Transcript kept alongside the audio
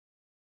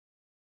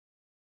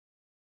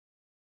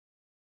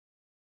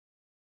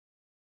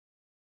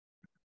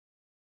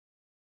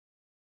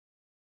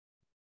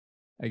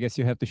I guess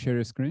you have to share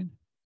your screen.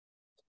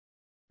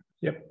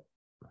 Yep.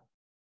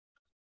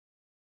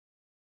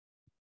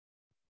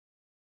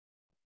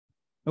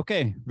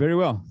 Okay, very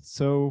well.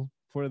 So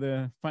for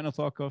the final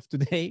talk of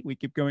today, we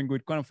keep going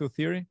with quantum field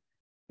theory.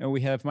 And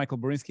we have Michael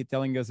Borinsky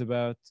telling us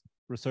about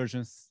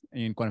resurgence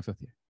in quantum field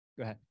theory.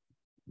 Go ahead.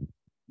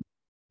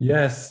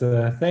 Yes,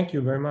 thank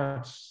you very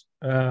much.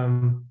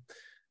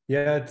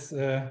 Yeah, it's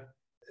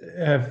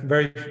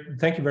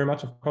thank you very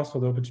much, of course, for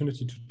the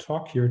opportunity to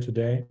talk here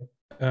today.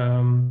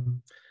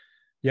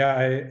 Yeah,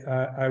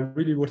 I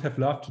really would have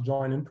loved to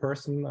join in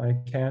person. I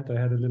can't. I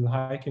had a little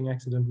hiking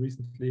accident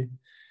recently,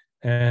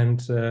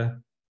 and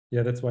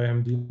yeah, that's why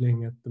I'm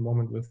dealing at the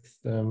moment with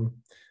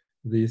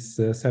these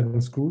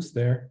 7 screws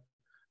there.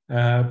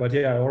 But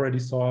yeah, I already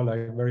saw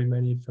like very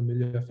many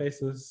familiar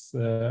faces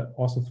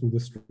also through the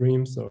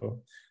stream.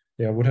 So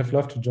yeah, would have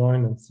loved to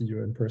join and see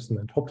you in person,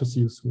 and hope to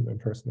see you soon in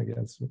person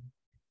again soon.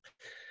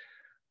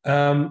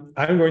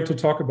 I'm going to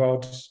talk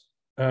about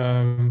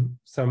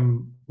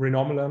some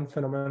renomenon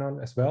phenomenon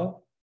as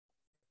well.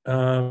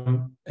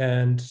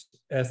 And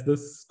as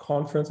this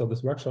conference or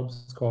this workshop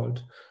is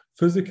called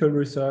Physical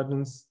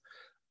Resurgence,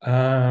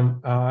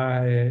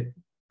 I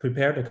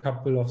prepared a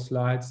couple of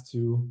slides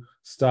to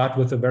start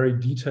with a very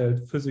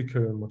detailed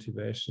physical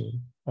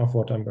motivation of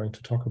what I'm going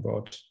to talk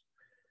about.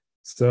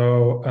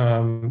 So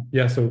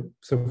yeah, so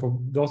for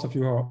those of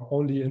you who are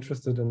only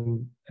interested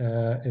in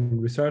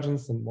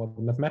resurgence and more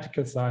the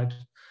mathematical side,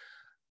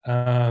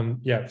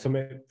 yeah, so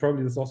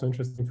probably this is also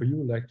interesting for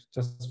you, like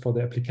just for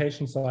the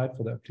application side,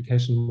 for the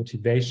application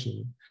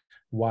motivation,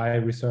 why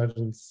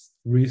resurgence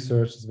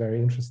research is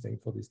very interesting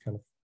for these kind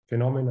of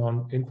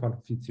phenomenon in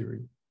quantum field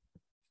theory.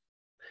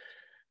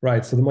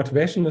 Right, so the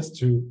motivation is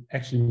to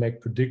actually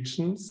make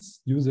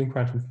predictions using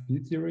quantum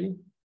field theory.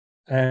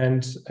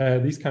 And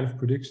these kind of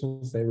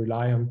predictions, they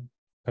rely on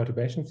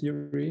perturbation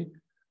theory.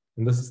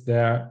 And this is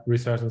where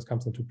resurgence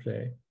comes into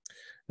play.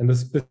 And the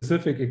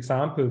specific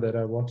example that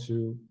I want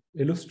to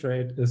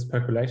illustrate is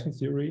percolation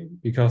theory,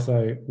 because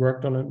I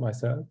worked on it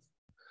myself.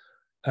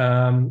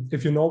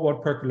 If you know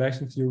what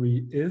percolation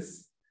theory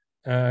is,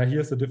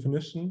 here's the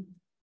definition.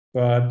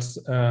 But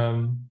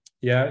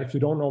yeah, if you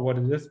don't know what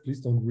it is,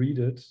 please don't read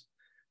it.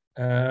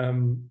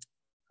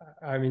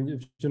 I mean,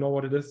 if you know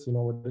what it is, you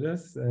know what it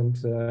is. And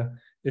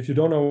if you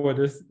don't know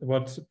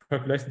what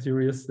percolation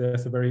theory is,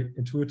 there's a very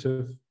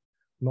intuitive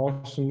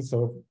notion.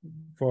 So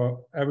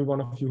for every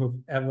one of you who've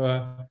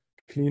ever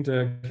cleaned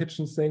a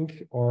kitchen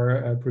sink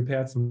or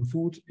prepared some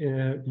food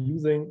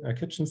using a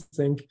kitchen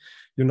sink,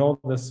 you know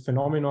this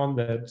phenomenon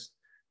that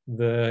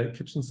the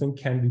kitchen sink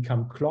can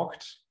become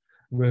clogged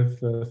with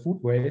food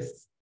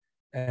waste.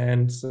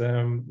 And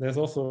there's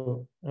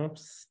also,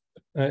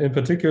 in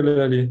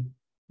particularly,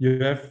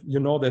 you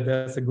know that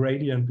there's a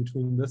gradient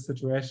between this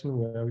situation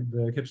where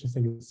the kitchen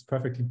sink is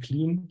perfectly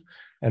clean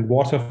and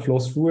water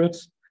flows through it,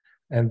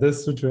 and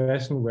this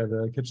situation where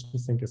the kitchen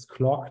sink is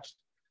clogged.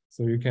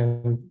 So you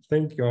can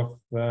think of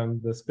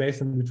the space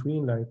in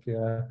between, like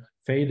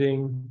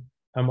fading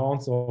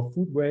amounts of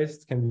food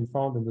waste can be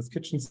found in this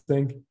kitchen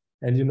sink,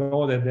 and you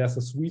know that there's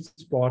a sweet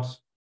spot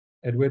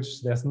at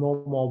which there's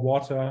no more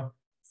water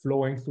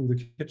flowing through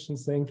the kitchen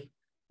sink,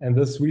 and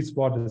this sweet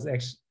spot is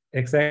actually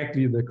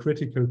exactly the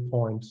critical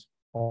point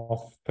of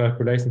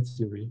percolation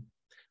theory.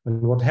 And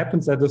what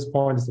happens at this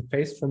point is a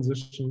phase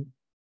transition,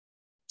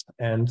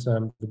 and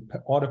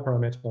the order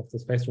parameter of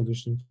this phase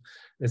transition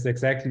is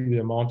exactly the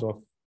amount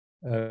of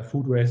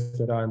food waste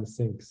that are in the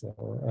sink. So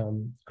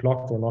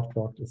clogged or not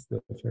clogged is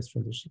the phase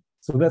transition.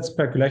 So that's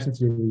percolation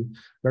theory,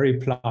 very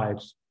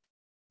applied.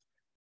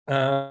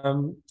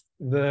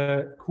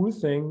 The cool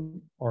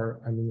thing,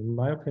 or I mean, in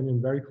my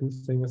opinion, very cool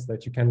thing is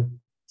that you can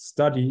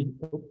study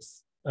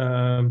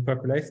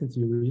percolation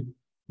theory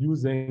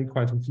using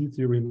quantum field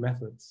theory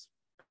methods.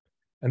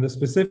 And the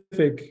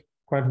specific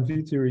quantum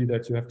field theory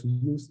that you have to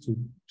use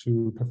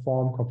to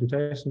perform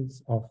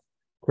computations of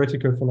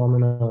critical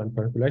phenomena and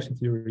percolation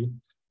theory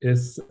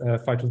is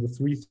phi to the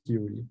 3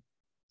 theory.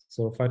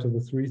 So phi to the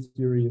 3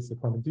 theory is a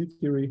quantum field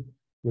theory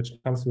which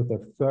comes with a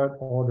 3rd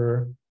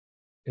order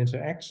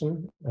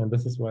interaction, and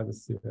this is why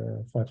this is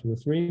phi to the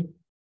 3.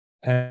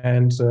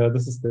 And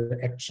this is the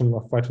action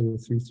of phi to the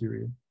 3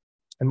 theory.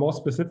 And more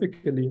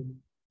specifically,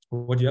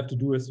 what you have to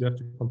do is you have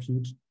to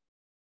compute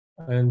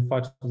in phi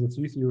to the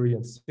 3 theory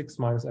in 6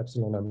 minus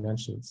epsilon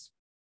dimensions.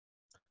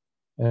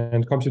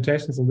 And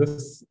computations in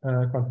this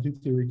quantum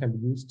field theory can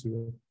be used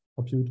to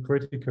compute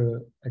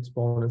critical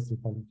exponents in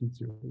quantum field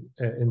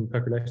theory, in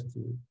percolation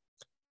theory.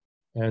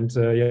 And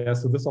yeah,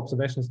 so this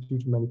observation is due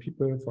to many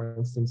people, for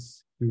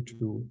instance, due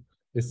to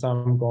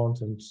Issam, Gaunt,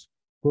 and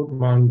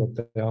Goodman, but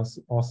there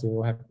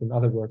also have been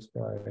other works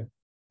by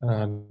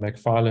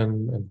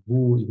McFarlane and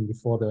Wu even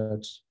before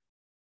that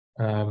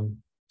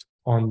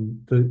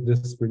on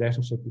this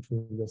relationship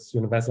between this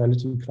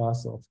universality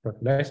class of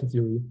percolation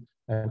theory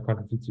and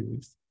quantum field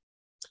theories.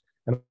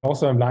 And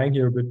also I'm lying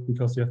here a bit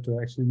because you have to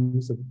actually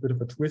use a bit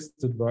of a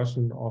twisted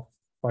version of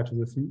phi to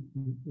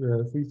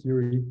the 3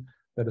 theory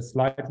that is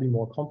slightly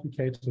more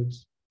complicated.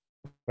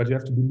 But you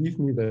have to believe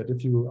me that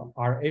if you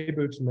are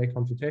able to make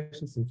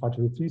computations in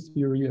phi-3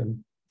 theory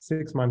and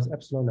 6 minus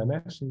epsilon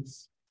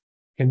dimensions,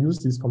 you can use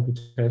these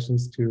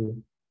computations to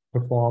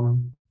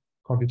perform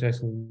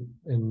computation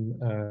in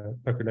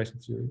population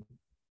theory.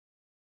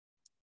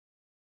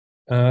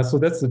 So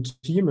that's the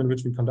team in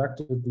which we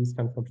conducted these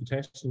kind of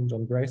computations: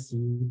 John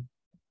Gracie,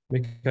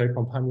 Michael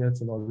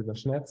Kompaniec, and Oliver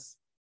Schnetz,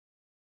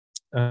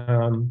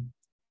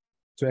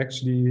 to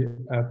actually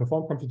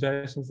perform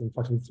computations in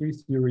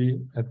phi-3 theory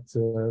at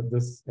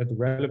the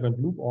relevant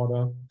loop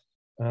order.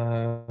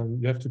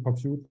 You have to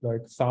compute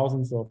like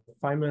thousands of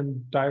Feynman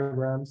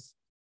diagrams.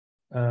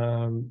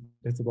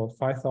 It's about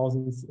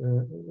 5,000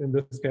 in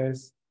this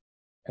case,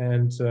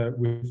 and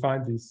we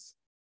find these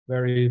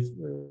very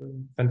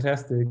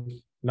fantastic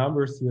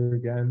numbers here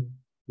again.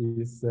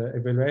 These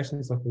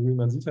evaluations of the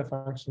Riemann zeta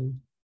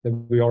function that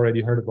we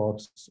already heard about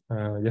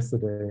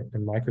yesterday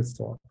in Michael's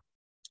talk.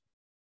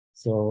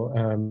 So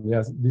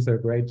yes, these are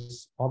great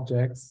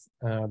objects,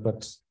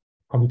 but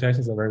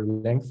computations are very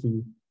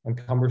lengthy and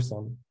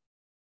cumbersome.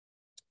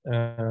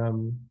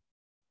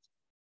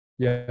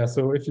 Yeah,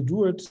 so if you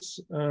do it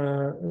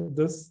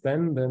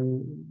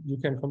then you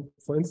can,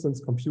 for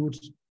instance, compute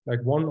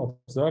like one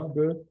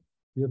observable.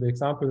 Here the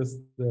example is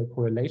the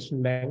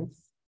correlation length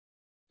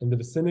in the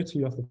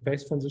vicinity of the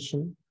phase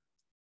transition.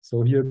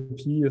 So here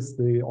P is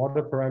the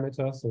order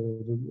parameter. So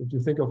if you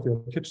think of your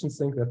kitchen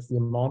sink, that's the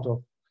amount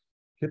of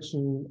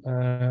kitchen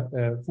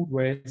food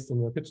waste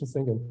in your kitchen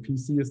sink, and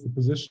PC is the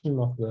position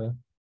of the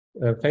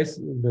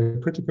the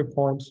critical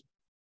point.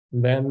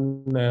 And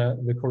then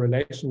the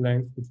correlation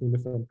length between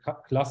different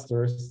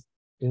clusters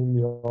in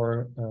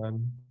your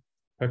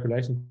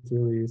calculation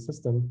theory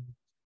system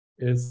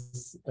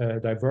is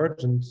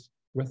divergent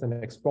with an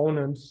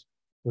exponent,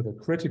 with a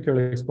critical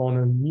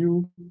exponent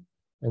mu,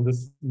 and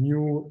this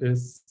mu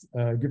is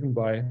given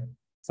by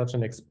such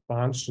an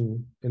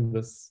expansion in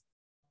this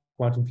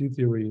quantum field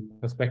theory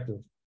perspective.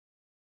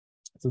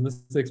 So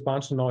this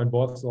expansion now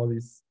involves all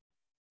these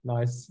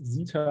nice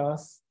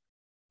zetas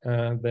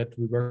that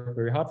we work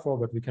very hard for,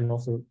 but we can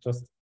also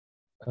just,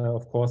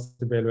 of course,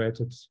 evaluate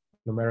it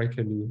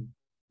numerically,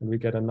 and we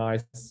get a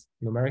nice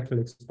numerical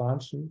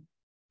expansion.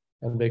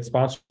 And the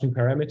expansion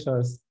parameter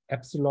is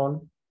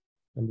epsilon,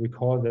 and we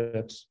call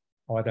that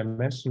our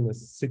dimension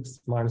is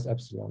 6 minus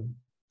epsilon.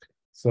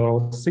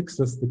 So 6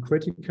 is the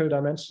critical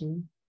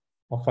dimension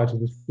of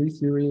phi-3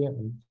 theory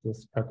and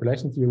this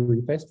calculation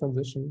theory phase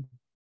transition.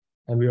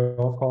 And we are,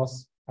 of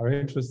course, are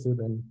interested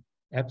in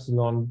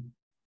epsilon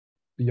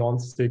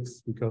beyond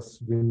 6,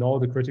 because we know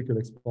the critical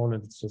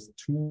exponent is just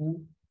 2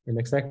 in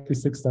exactly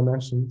 6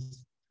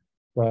 dimensions.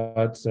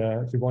 But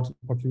if we want to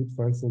compute,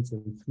 for instance,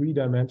 in 3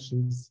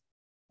 dimensions,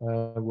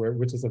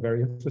 which is a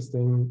very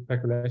interesting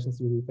calculation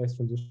theory phase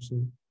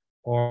transition,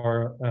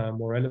 or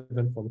more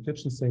relevant for the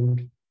kitchen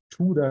sink,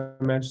 2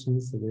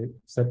 dimensions, so we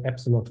set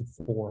epsilon to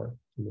 4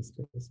 in this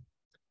case.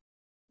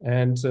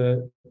 And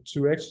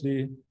to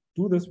actually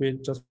do this, we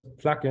just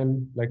plug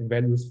in like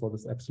values for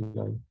this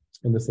epsilon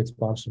in this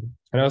expansion.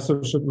 And I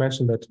also should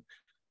mention that,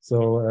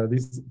 so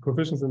these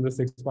coefficients in this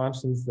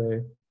expansions,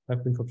 they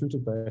have been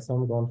computed by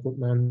Sonnenborn,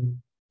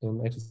 Goodman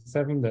in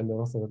 87. Then there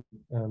was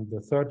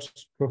the third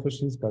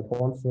coefficients by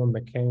Bornfirm,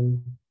 McCain,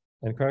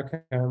 and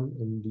Kirkham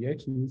in the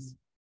 80s.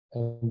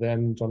 And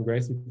then John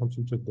Gracie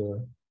computed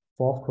the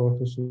 4th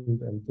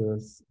coefficient, and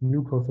this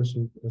new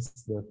coefficient is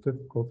the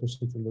 5th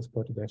coefficient in this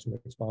perturbation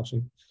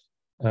expansion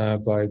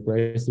by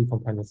Gracie,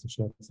 Kompaniec, and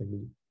Schnetz and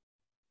me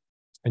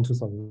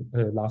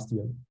in last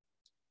year.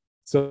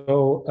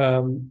 So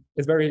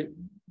it's very,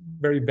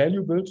 very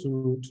valuable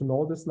to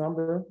know this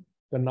number,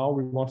 but now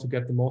we want to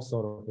get the most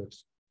out of it.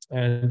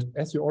 And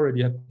as you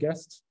already have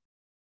guessed,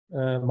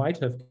 might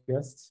have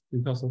guessed,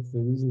 because of the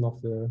reason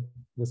of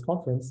this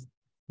conference,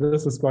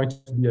 this is going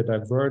to be a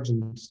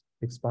divergent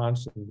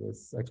expansion,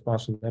 this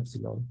expansion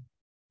epsilon.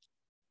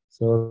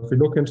 So if we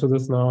look into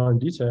this now in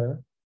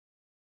detail,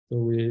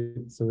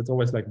 so it's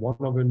always like 1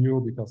 over nu,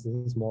 because this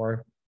is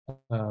more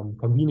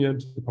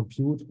convenient to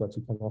compute, but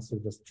you can also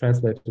just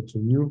translate it to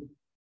nu.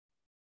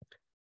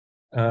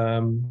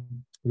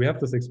 We have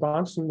this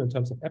expansion in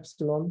terms of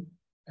epsilon,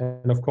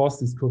 and of course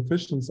these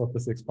coefficients of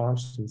this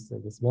expansion, so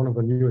this 1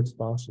 over nu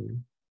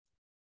expansion,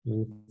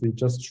 if we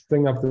just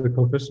string up the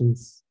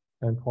coefficients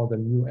and call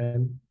them mu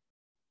n,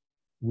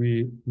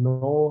 we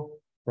know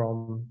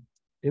from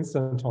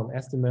instanton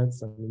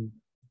estimates, I mean,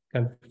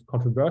 kind of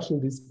controversial,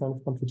 these kind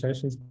of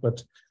computations,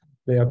 but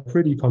they are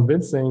pretty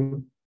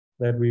convincing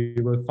that we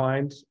will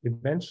find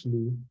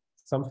eventually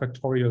some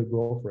factorial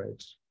growth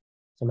rate,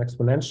 some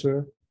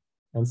exponential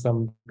and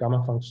some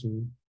gamma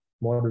function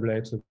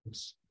modulated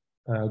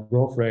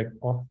growth rate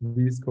of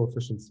these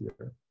coefficients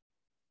here.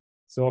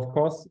 So of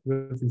course,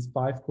 with these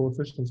 5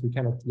 coefficients, we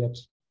cannot yet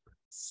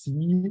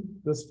see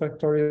this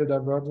factorial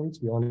divergence.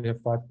 We only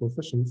have 5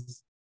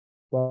 coefficients,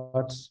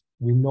 but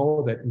we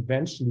know that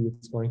eventually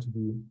it's going to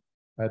be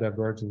a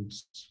divergent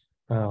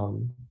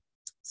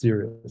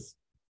series.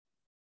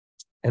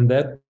 And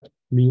that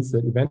means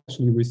that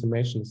eventually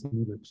resummation is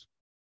needed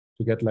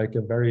to get like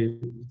a very,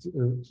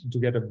 to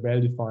get a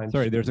well-defined.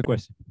 Sorry, there's a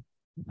question.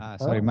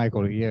 Sorry,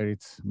 Michael, here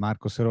it's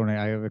Marco Serone.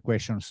 I have a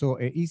question. So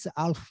is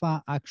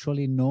alpha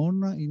actually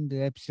known in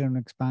the epsilon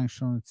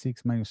expansion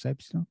 6 minus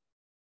epsilon?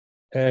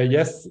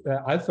 Yes,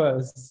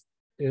 alpha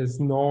is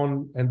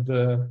known, and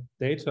the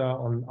data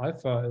on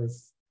alpha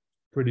is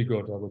pretty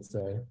good, I would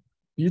say.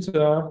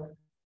 Beta,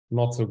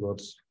 not so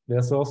good.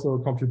 There's also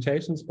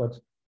computations, but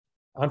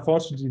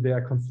unfortunately, they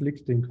are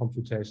conflicting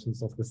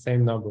computations of the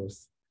same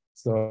numbers.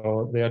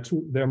 So there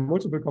are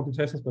multiple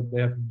computations, but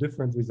they have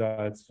different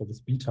results for this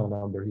beta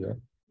number here.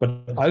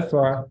 But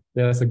alpha,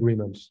 there's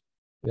agreement.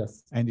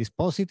 Yes. And is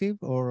positive,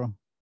 or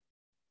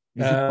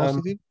is it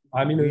positive?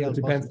 I mean, it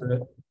depends.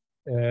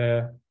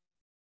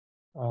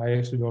 I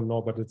actually don't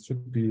know, but it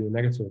should be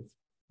negative.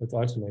 It's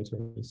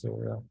alternating,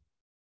 so yeah.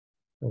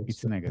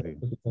 It's negative.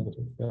 It's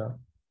negative, yeah.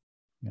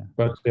 Yeah.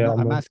 But yeah, no,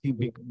 I'm asking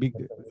big.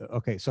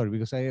 Okay, sorry,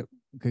 because a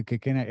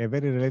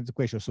very related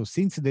question. So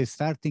since the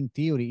starting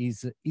theory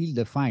is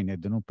ill-defined,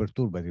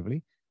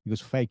 non-perturbatively, because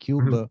phi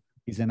cube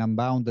is an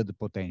unbounded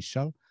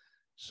potential,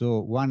 so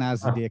one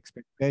has the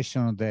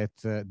expectation that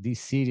this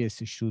series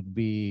should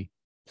be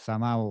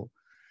somehow,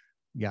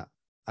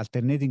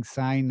 alternating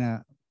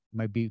sign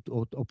might be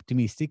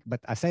optimistic.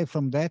 But aside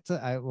from that,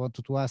 I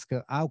wanted to ask,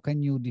 how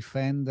can you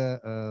defend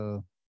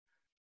the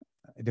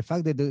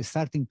fact that the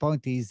starting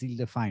point is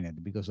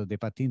ill-defined because of the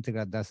path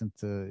integral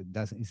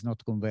is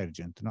not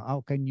convergent? Now,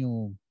 how can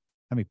you?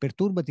 I mean,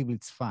 perturbatively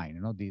it's fine,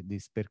 you know,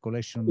 this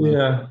percolation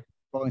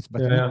points,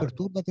 but not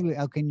perturbatively.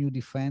 How can you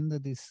defend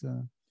this?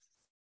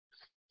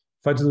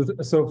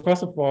 So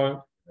first of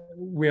all,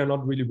 we are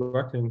not really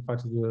working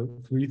the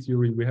free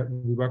theory.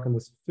 We work on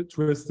this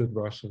twisted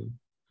version.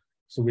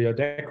 So we are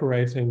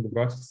decorating the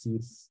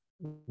vertices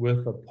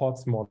with a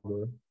POTS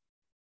model.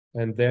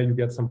 And there you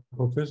get some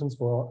coefficients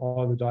for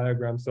all the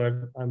diagrams.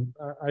 So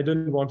I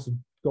didn't want to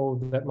go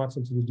that much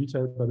into the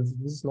detail, but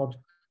this is not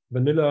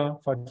vanilla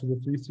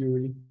phi-to-the-3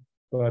 theory,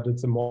 but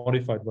it's a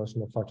modified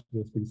version of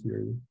phi-to-the-3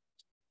 theory.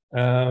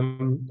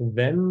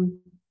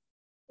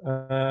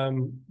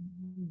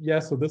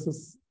 So this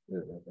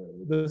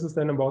is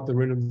then about the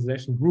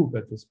renormalization group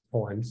at this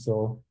point.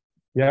 So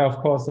yeah, of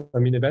course, I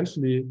mean,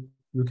 eventually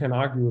you can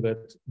argue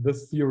that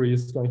this theory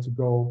is going to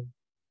go,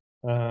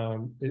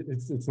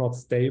 it's not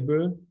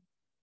stable,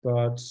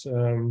 but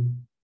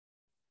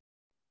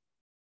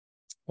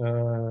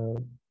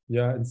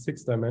in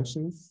 6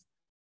 dimensions.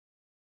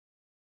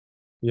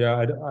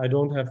 Yeah, I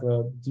don't have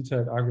a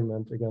detailed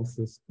argument against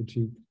this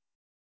critique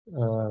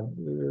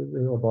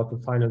about the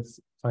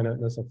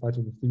finiteness of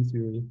phi-to-the-3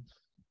 theory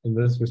in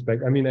this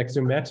respect. I mean,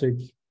 axiomatic,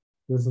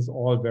 this is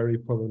all very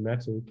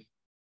problematic,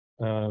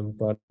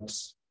 but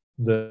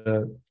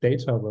the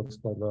data works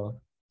quite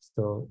well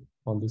still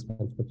on this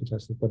kind of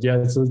computation. But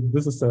yeah, so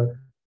this is a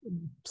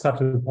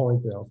subtle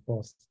point there, of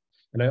course.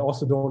 And I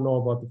also don't know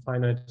about the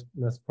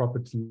finiteness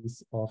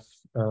properties of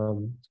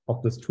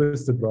this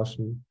twisted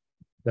version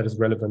that is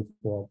relevant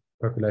for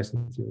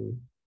percolation theory.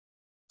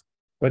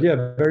 But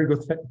yeah, very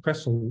good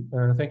question.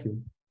 Thank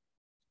you.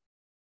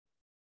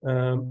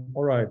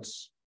 All right.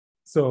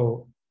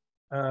 So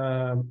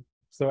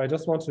I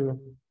just want to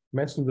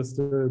mention this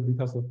still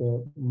because of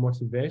the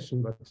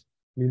motivation, but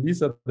I mean,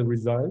 these are the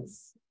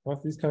results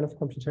of these kind of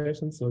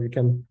computations. So you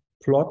can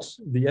plot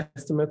the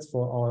estimates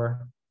for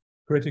our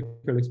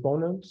critical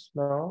exponent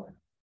now.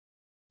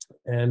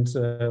 And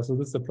so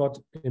this is a plot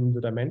in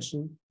the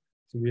dimension.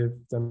 So we have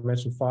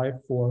dimension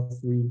 5, 4,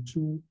 3,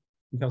 2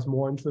 becomes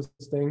more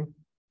interesting.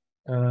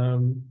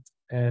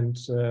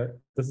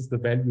 This is the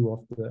value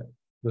of the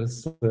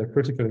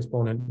critical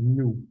exponent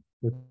mu,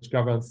 which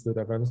governs the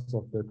divergence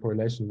of the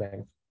correlation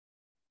length.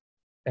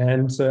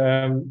 And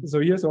so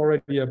here's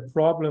already a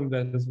problem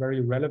that is very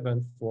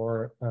relevant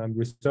for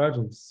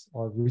resurgence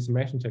or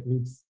resummation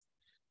techniques,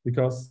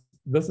 because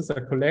this is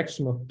a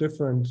collection of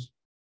different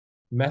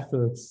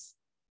methods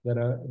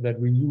that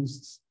we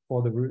used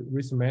for the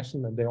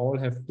resummation, and they all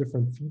have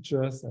different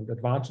features and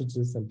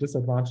advantages and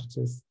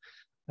disadvantages.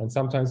 And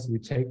sometimes we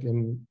take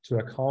into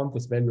account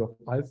this value of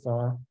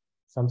alpha.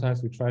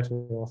 Sometimes we try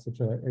to also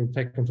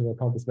take into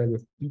account this value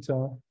of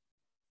beta.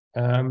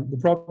 The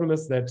problem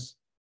is that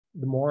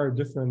the more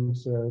different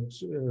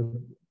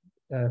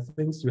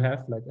things you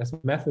have, like as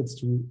methods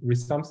to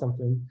resum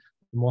something,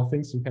 the more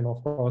things you can,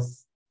 of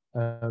course,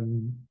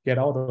 get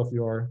out of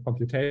your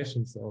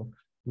computation. So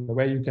in a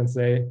way you can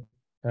say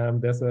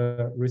there's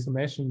a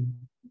resummation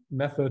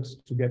method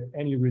to get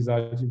any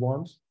result you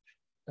want.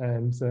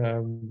 And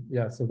so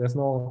there's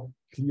no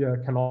clear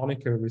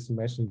canonical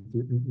resummation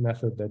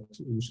method that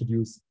you should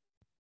use.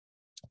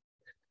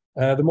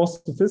 The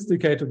most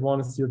sophisticated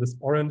one is here, this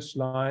orange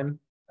line.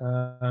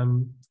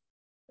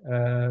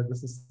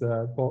 This is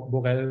the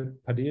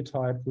Borel-Padé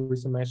type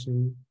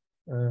resummation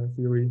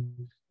theory.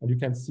 And you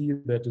can see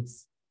that it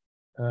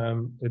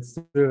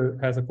still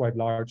has a quite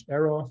large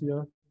error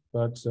here,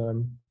 but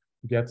you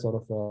get sort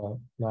of a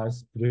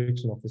nice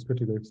prediction of this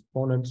critical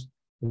exponent.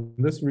 In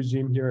this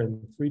regime here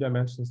in 3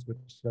 dimensions, which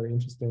is very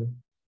interesting,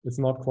 it's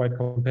not quite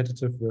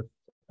competitive with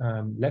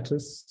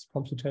lattice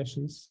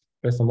computations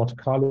based on Monte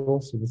Carlo.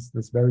 So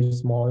this very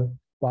small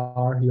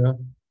bar here,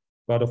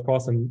 But of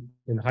course,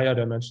 in higher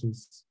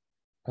dimensions,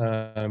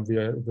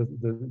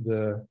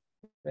 the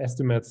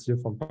estimates here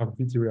from quantum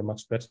field theory are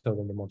much better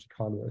than the Monte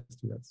Carlo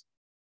estimates.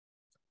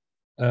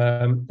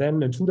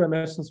 Then in 2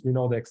 dimensions, we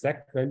know the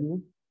exact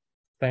value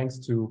thanks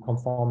to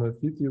conformal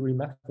field theory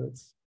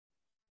methods.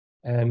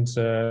 And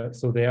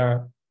so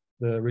there,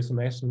 the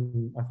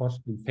resummation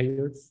unfortunately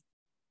fails,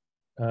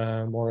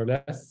 more or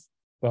less.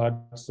 But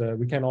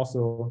we can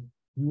also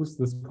use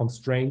this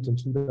constraint in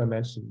 2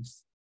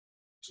 dimensions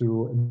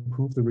to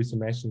improve the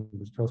resummation,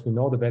 because we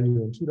know the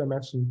value in 2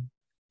 dimensions,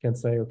 can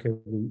say, okay,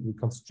 we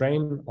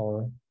constrain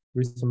our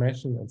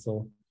resummation. And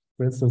so,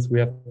 for instance, we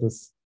have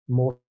this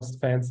most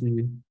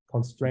fancy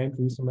constraint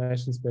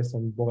resummations based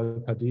on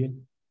Borel-Padé.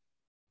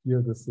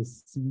 Here, this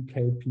is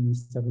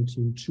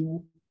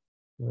CKP172.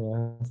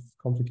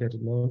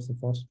 Complicated names,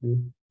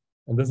 unfortunately.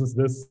 And this is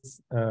this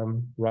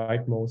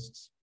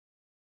rightmost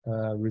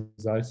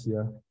result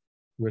here,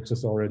 which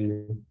is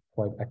already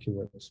quite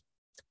accurate.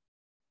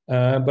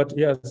 But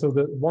yeah, so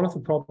one of the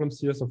problems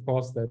here is, of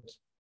course, that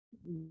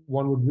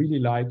one would really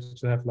like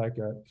to have like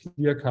a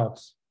clear-cut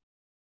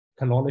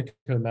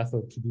canonical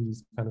method to do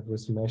these kind of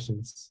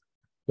resummations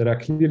that are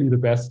clearly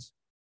the best,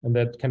 and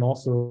that can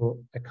also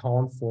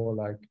account for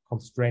like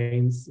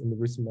constraints in the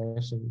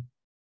resummation.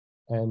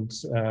 And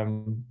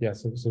yeah,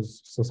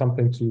 so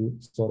something to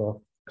sort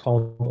of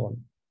count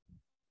on.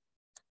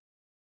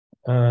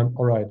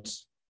 All right.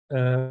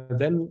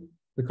 Then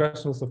the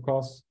question is, of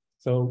course,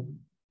 so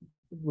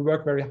we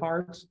work very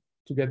hard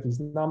to get these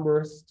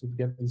numbers, to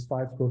get these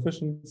 5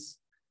 coefficients.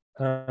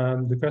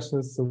 The question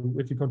is, so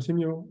if you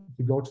continue, if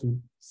you go to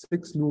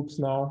 6 loops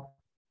now,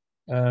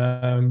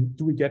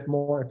 do we get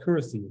more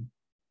accuracy?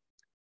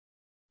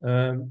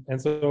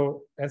 And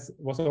so, as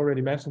was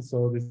already mentioned,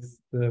 so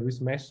the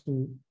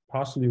resummation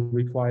partially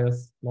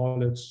requires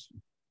knowledge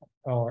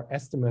or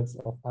estimates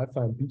of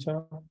alpha and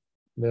beta.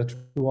 There are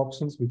 2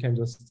 options. We can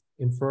just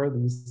infer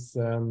these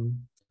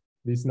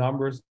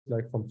numbers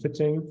like from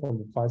fitting from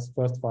the first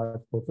 5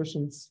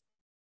 coefficients.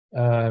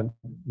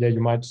 Yeah,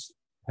 you might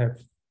have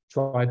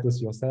tried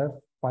this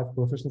yourself. 5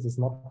 coefficients is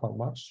not quite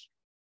much.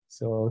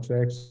 So to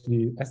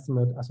actually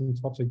estimate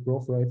asymptotic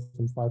growth rates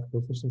from 5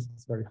 coefficients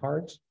is very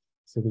hard.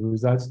 So the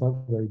result's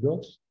not very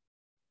good.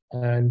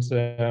 And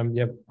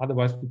yeah,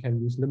 otherwise we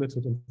can use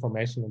limited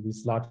information on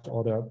these large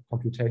order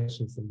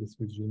computations in this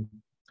regime.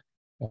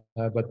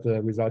 But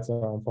the results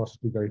are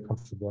unfortunately very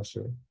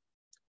controversial.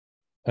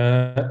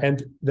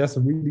 And there's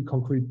a really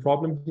concrete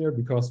problem here,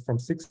 because from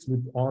 6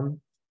 loop on,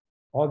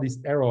 all these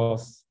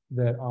errors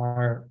that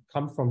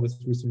come from this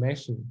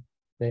resummation,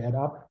 they add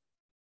up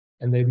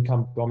and they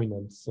become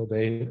dominant. So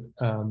they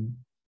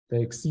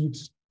exceed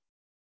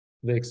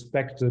the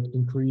expected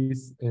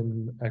increase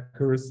in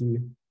accuracy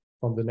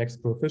from the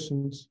next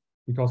coefficient,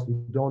 because we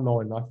don't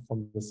know enough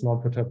from this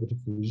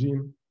non-perturbative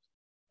regime.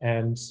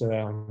 And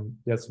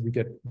yes, we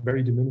get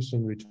very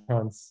diminishing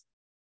returns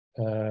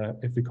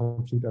if we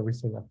compute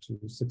everything up to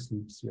 6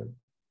 loops here.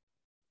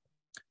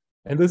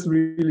 And this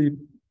really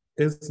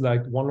is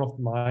like one of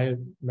my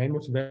main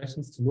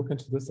motivations to look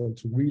into this and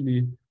to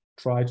really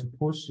try to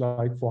push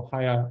like for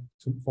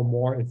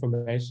more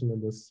information in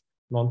this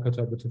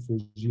non-perturbative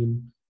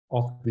regime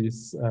of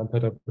these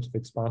perturbative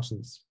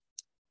expansions,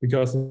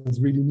 because it's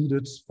really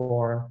needed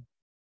for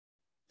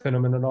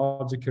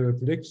phenomenological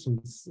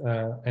predictions,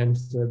 and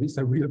these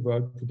are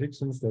real-world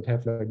predictions that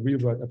have like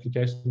real-world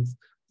applications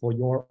for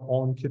your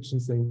own kitchen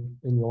sink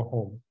in your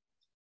home.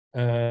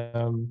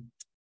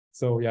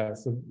 So yeah,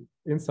 so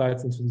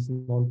insights into these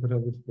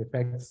non-perturbative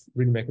effects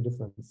really make a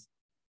difference.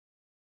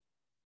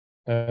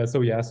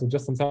 So yeah, so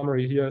just some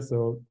summary here.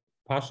 So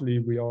partially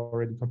we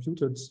already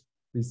computed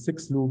these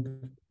 6-loop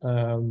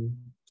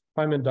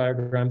Feynman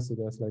diagrams. So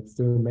there's like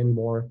still many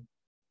more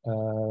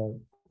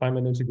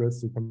Feynman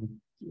integrals to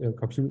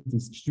compute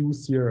these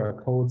Q's here are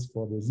codes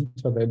for the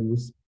zeta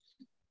values.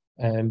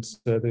 And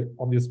the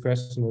obvious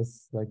question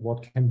is like,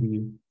 what can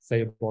we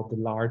say about the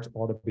large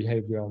order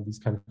behavior on these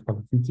kind of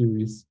quantum field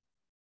theories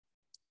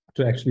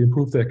to actually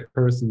improve the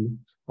accuracy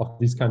of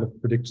these kind of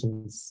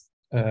predictions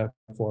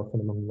for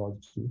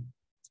phenomenology?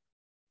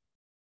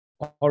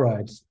 All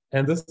right,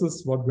 and this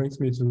is what brings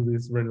me to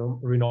these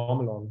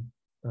renormalon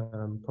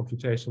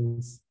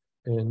computations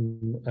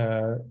in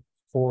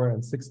 4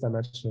 and 6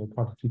 dimensional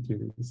quantum field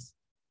theories.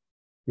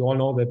 You all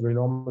know that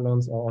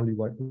renormalons are only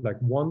like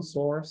one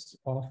source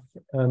of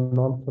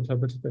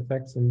non-perturbative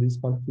effects in these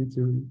quantum field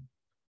theory,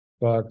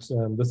 but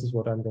this is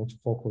what I'm going to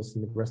focus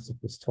in the rest of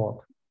this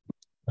talk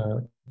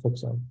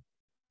focus on.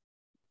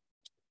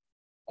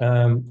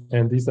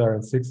 And these are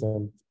in 6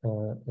 and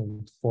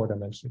 4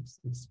 dimensions,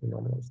 these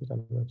renormalons that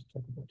I'm going to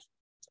talk about.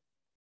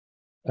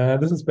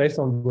 This is based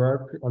on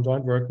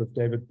joint work with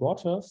David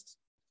Broadhurst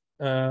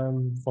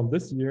from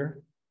this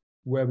year,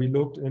 where we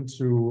looked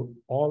into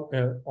all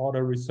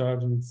order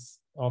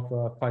resurgence of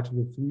a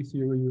Title 3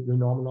 theory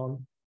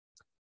renormalon.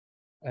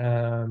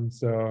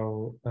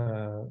 So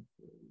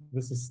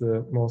this is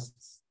the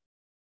most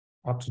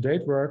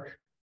up-to-date work.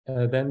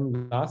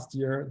 Then last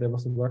year, there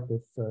was a work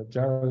with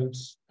Gerald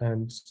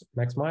and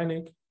Max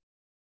Meinig,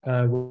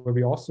 where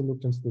we also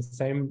looked into the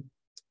same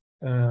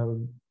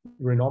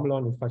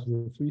renormalon in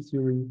Title 3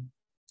 theory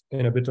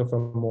in a bit of a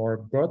more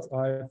bird's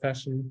eye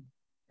fashion,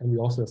 and we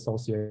also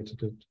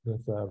associated it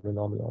with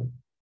renormalon.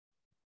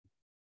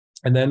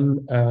 And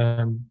then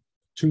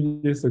 2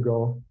 years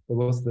ago, there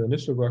was the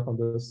initial work on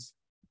this,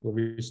 where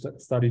we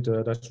studied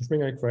the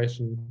Dirichlet-Springer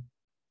equation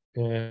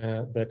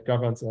that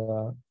governs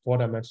a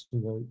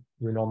 4-dimensional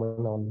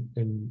renormalon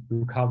in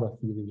Lukava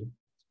theory.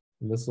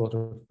 And this is sort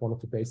of one of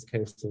the base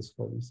cases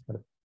for these kind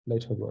of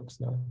later works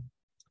now.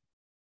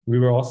 We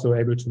were also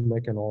able to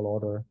make an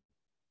all-order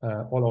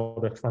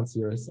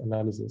transseries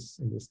analysis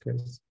in this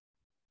case.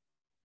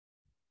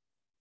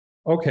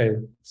 Okay,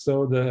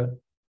 so the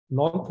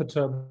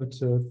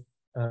non-perturbative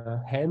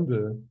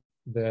handle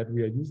that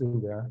we are using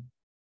there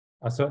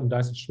are certain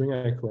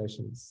Dirichlet-Springer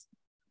equations.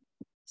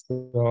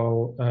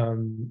 So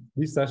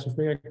these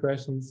Dirichlet-Springer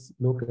equations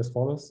look as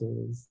follows. So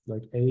it's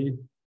like A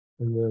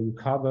in the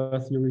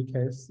Lukava theory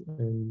case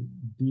and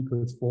D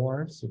 =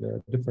 4. So there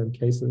are different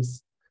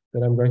cases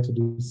that I'm going to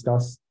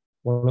discuss.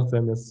 One of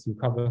them is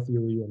Lukava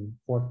theory in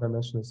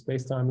 4-dimensional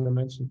space-time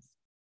dimensions.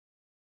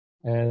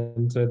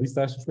 And these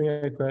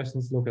Dirichlet-Springer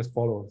equations look as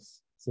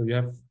follows. So you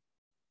have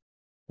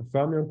a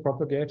fermion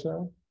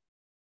propagator,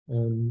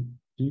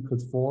 D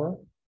 = 4.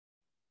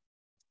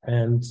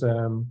 And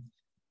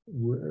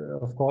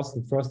of course,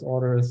 the first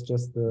order is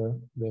just the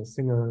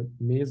single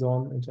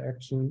meson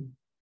interaction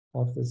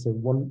of this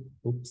one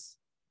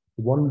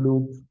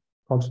loop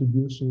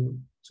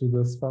contribution to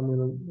this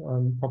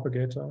fermion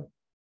propagator.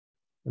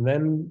 And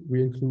then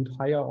we include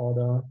higher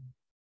order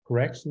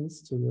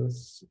corrections to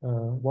this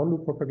one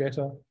loop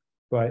propagator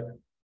by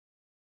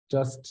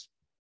just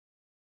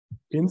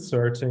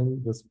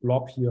inserting this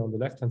blob here on the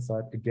left-hand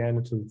side again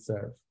into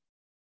itself.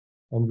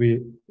 And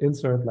we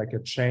insert like a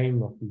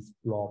chain of these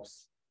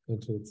blobs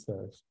into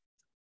itself.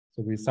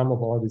 So we sum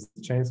up all these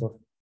chains of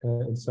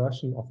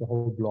insertion of the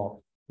whole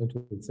blob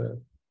into itself.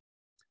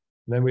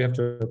 And then we have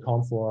to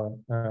account for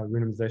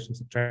renormalization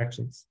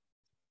subtractions.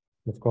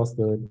 And of course,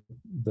 the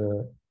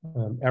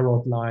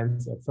arrowed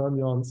lines are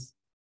fermions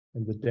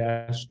and the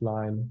dashed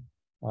line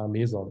are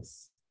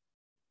mesons.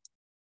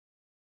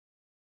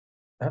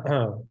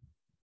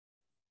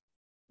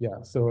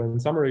 Yeah, so in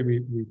summary,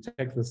 we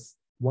take this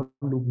one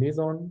loop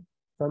meson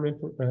fermion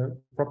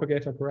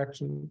propagator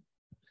correction,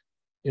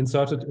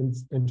 insert it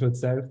into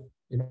itself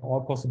in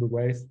all possible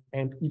ways,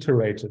 and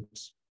iterate it.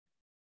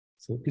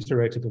 So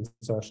iterated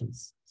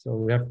insertions. So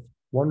we have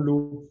one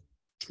loop,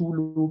 two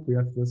loop, we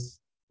have this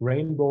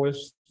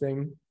rainbowish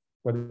thing.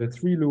 But the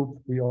 3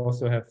 loop, we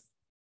also have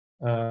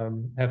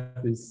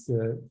these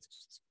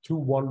 2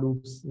 1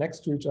 loops next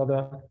to each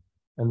other.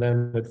 And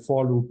then at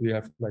 4 loop, we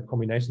have like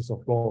combinations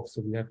of both.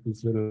 So we have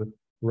these little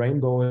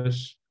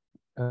rainbowish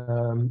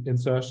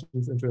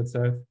insertions into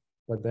itself,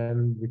 but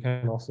then we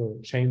can also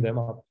chain them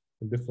up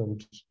in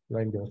different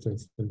rainbow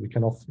things. And we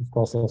can, of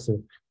course,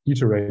 also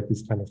iterate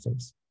these kind of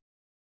things.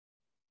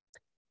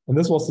 And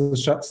this was the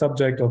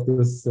subject of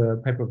this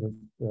paper with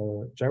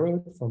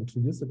Gerald from 2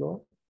 years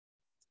ago.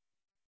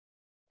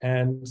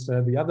 And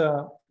the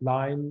other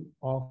line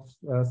of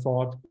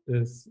thought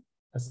is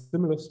a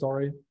similar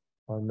story,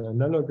 an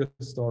analogous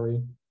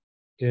story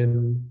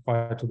in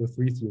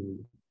 5-3 theory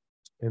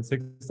in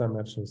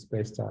 6-dimensional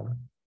spacetime,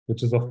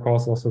 which is of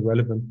course also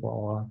relevant for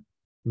our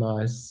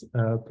nice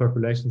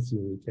percolation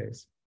theory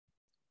case.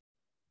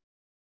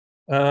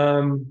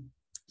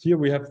 Here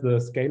we have the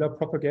scalar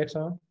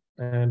propagator,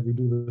 and we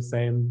do the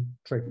same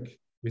trick.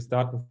 We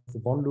start with the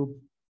one loop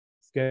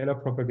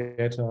scalar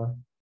propagator,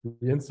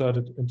 we insert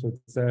it into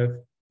itself,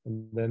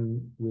 and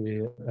then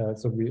we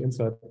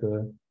insert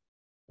the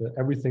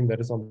everything that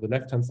is on the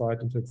left-hand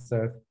side into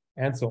itself,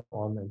 and so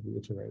on, and we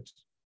iterate.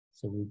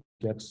 So we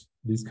get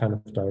these kind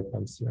of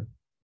diagrams here.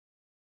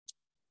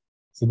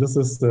 So this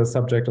is the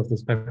subject of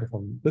this paper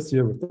from this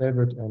year with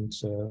David, and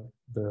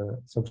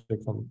the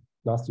subject from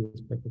last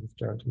year's paper with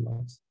Jared and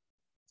Lars.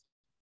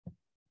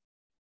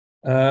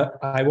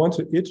 I want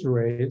to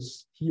iterate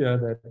here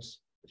that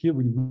here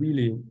we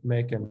really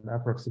make an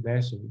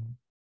approximation.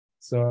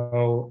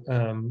 So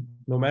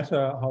no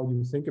matter how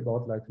you think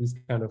about like these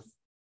kind of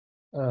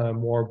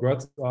more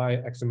bird's eye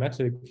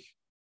axiomatic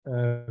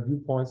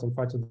viewpoints on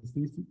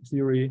 5-3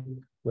 theory,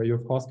 where you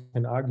of course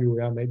can argue,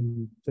 yeah,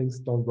 maybe things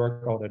don't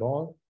work out at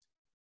all.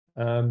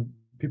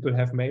 People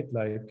have made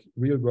like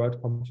real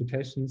world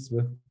computations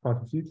with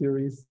quantum field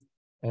theories,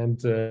 and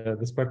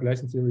the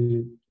speculation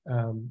theory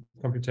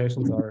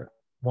computations are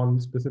one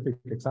specific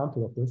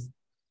example of this.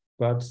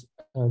 But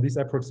these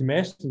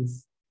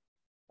approximations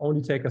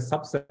only take a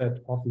subset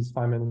of these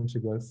Feynman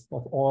integrals,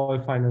 of all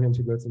Feynman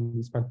integrals in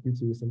these quantum field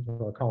theories into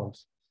account.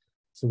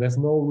 So there's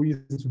no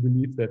reason to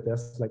believe that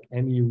there's like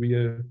any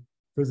real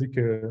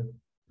physical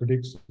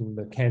prediction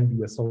that can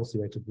be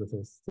associated with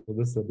this. So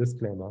this is a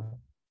disclaimer.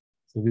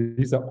 So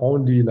these are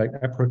only like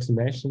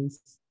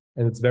approximations,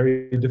 and it's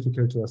very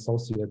difficult to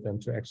associate them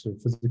to actual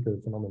physical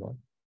phenomena.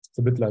 It's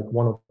a bit like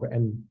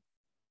 1/n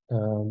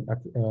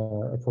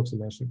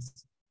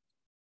approximations.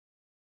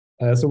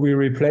 So we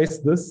replace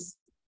this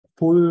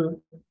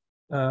full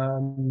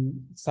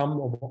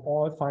sum of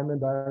all Feynman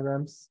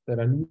diagrams that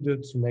are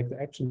needed to make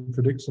the actual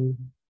prediction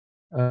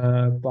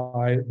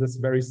by this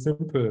very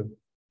simple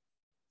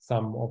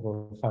sum of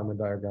Feynman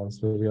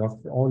diagrams, where we have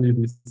only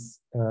these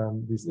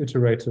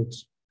iterated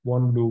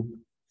one loop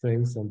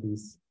things and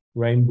these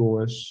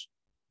rainbowish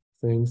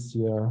things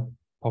here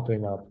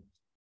popping up.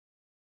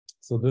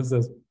 So this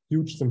is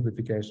huge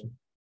simplification.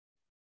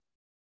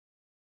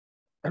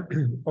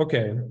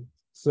 Okay,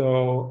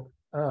 so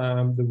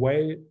the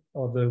way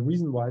or the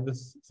reason why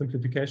this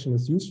simplification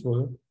is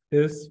useful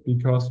is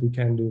because we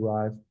can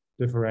derive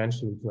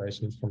differential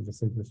equations from the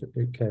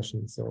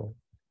simplification. So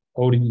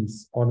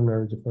ODEs,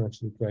 ordinary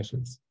differential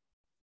equations.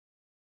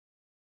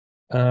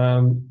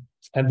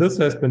 And this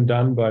has been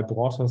done by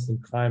Brothers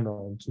and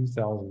Kramer in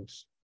 2000.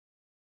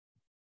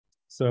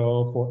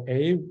 So for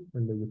A,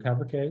 in the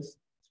Yukawa case,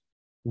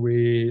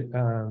 we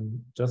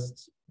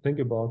just think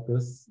about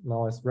this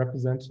now as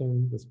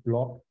representing this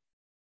block,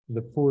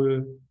 the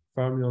full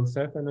fermion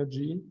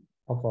self-energy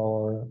of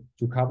our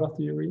Yukawa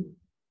theory.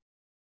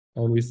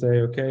 And we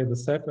say, okay, the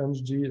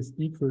self-energy is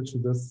equal to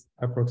this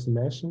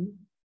approximation.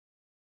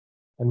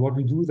 And what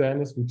we do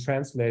then is we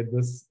translate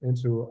this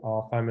into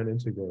our Feynman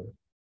integral.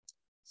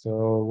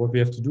 So what we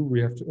have to do,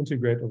 we have to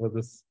integrate over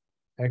this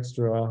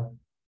extra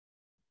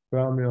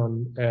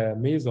fermion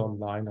meson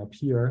line up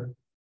here.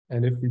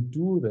 And if we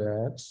do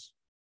that,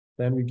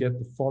 then we get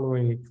the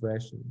following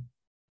equation.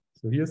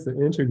 So here's the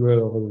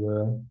integral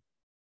over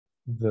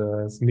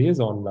the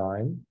meson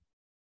line.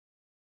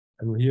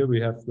 And here we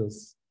have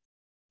this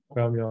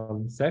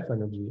fermion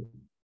self-energy.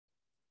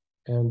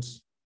 And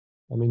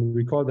I mean,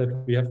 we call that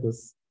we have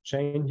this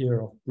chain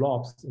here of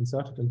blobs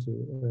inserted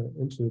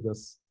into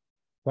this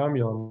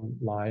fermion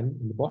line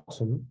in the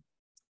bottom.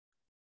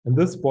 And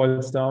this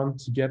boils down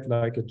to get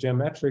like a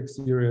geometric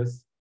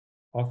series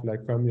of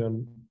like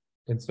fermion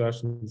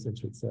insertions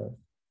into itself.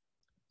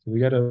 So we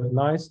get a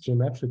nice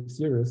geometric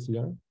series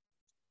here.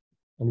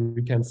 And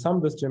we can sum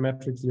this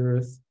geometric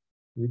series.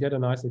 We get a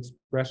nice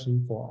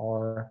expression for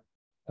our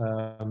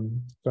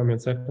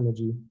fermion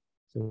self-energy.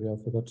 So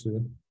I forgot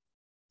to.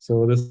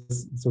 So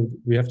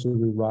we have to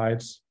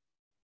rewrite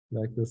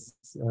like this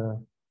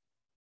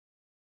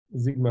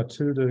sigma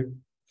tilde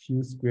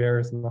q square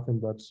is nothing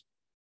but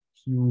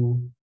q,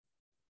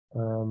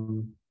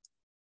 no,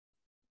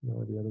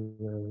 the other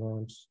way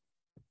around.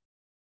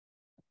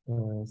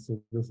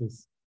 So this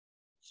is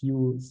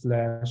q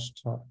slash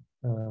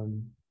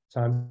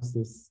times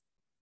this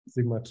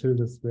sigma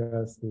tilde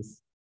square is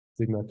this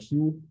sigma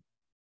q.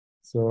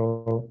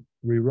 So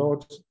we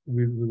wrote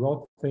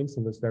things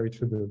in this very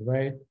trivial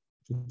way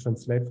to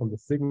translate from the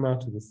sigma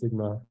to the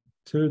sigma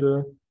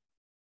tilde,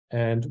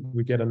 and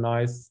we get a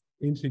nice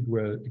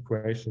integral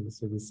equation.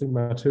 So the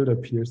sigma tilde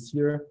appears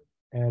here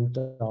and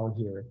down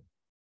here.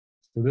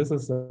 So this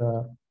is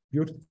a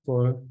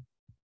beautiful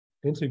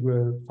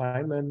integral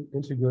Feynman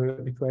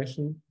integral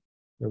equation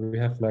where we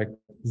have like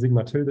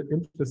sigma tilde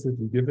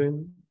implicitly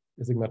given.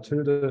 The sigma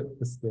tilde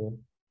is the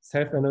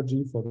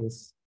self-energy for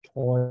this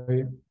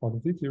toy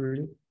quantity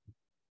theory.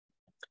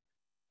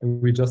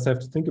 And we just have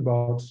to think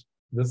about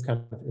this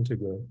kind of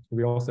integral.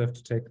 We also have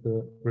to take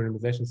the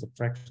randomization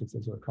subtractions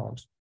into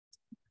account.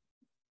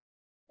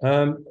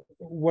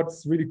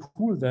 What's really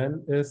cool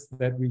then is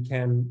that we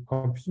can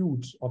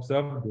compute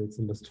observables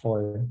in this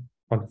toy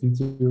quantity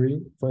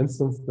theory. For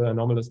instance, the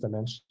anomalous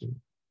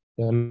dimension.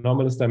 The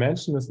anomalous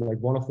dimension is like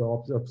one of the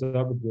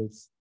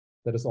observables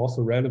that is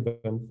also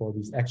relevant for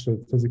these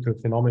actual physical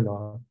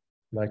phenomena,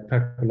 like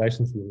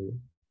percolation theory.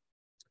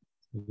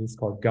 This is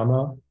called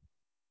gamma.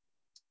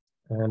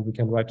 And we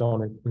can write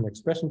down an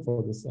expression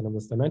for this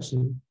anomalous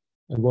dimension.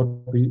 And what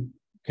we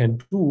can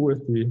do if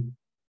we,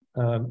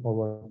 or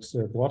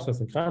what Brothers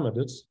and Kramer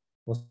did,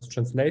 was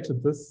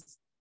translated this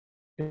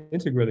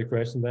integral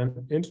equation then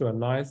into a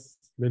nice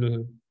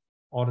little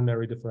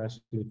ordinary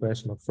differential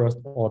equation of first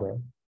order.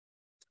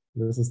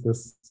 This is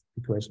this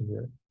equation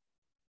here.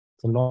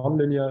 It's a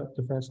nonlinear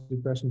differential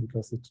equation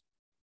because it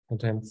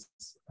contains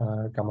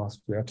gamma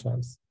square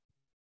terms.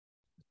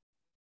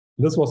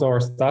 This was our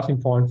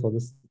starting point for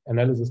this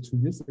analysis 2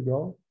 years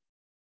ago.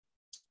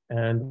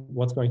 And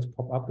what's going to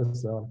pop up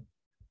is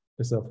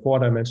a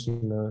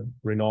four-dimensional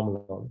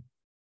renormalon.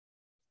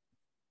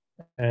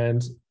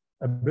 And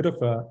a bit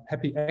of a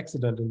happy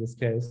accident in this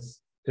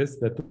case is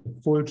that the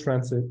full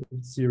transit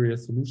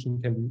series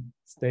solution can be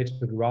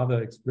stated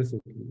rather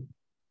explicitly.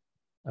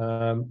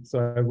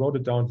 So I wrote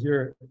it down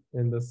here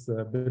in this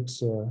bit.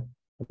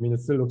 I mean, it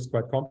still looks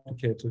quite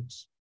complicated,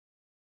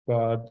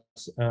 but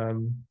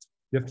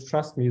you have to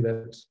trust me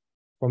that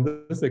from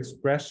this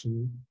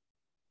expression,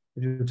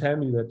 if you tell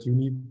me that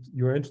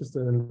you're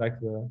interested in like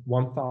the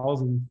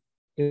 1000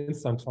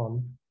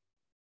 instanton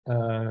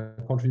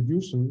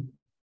contribution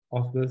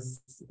of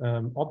this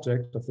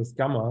object, of this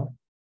gamma,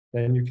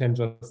 then you can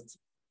just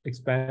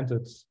expand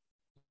it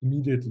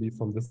immediately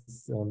from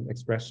this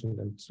expression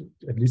and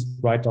at least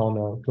write down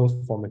a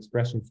closed form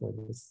expression for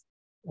this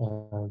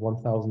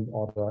 1000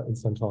 order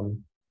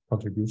instanton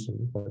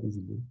contribution quite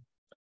easily.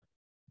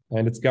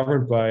 And it's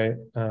governed by,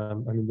 I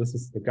mean, this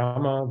is the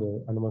gamma,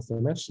 the anomalous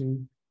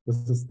dimension. This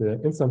is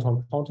the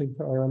instanton counting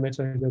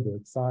parameter here, the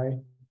psi.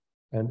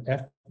 And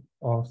f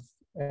of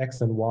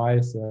x and y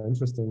is an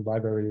interesting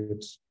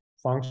bivariate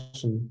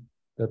function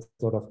that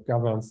sort of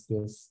governs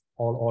this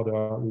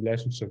all-order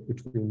relationship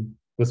between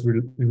this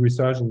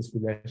resurgence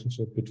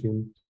relationship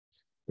between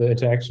the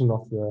interaction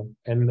of the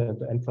n and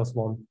the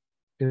n+1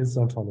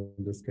 instanton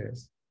in this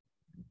case.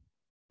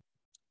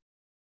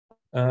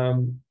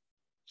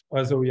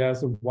 So yeah,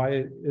 so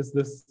why is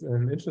this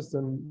an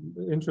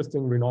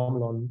interesting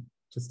renomenon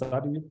to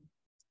study?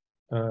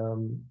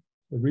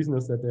 The reason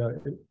is that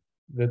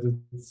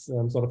it's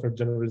sort of a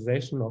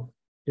generalization of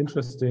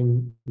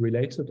interesting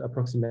related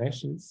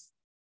approximations.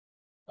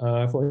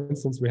 For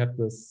instance, we have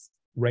this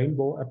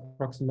rainbow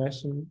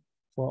approximation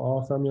for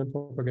our fermion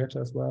propagator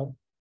as well.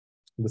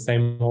 The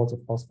same holds,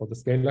 of course, for the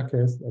scalar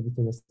case.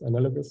 Everything is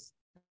analogous.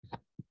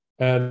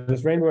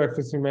 This rainbow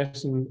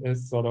approximation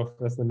is sort of,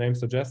 as the name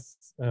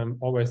suggests,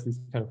 always these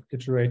kind of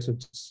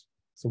iterated,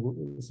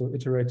 so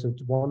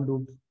iterated one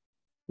loop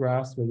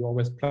graphs where you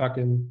always plug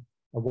in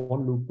a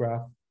one loop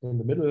graph in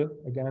the middle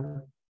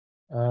again.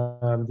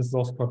 This is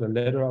also called a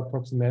ladder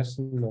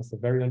approximation. That's a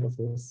variant of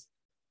this.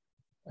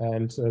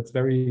 And it's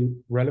very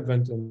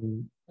relevant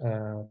in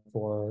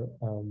for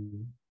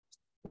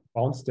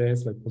bound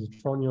states like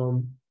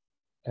positronium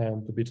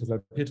and the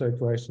Bethe-Salpeter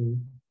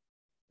equation.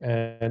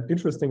 And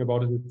interesting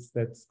about it is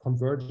that it's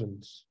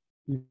convergent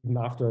even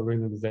after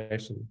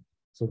renormalization.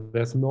 So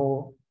there's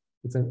no,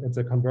 it's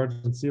a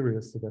convergent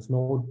series. So there's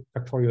no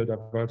factorial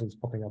divergence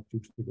popping up due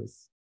to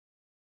this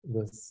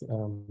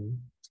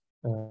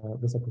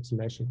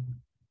approximation.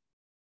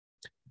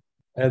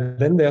 And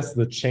then there's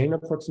the chain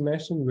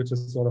approximation, which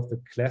is sort of the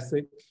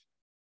classic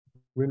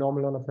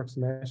renomenon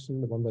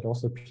approximation, the one that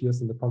also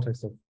appears in the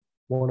context of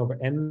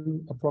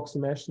 1/n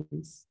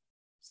approximations.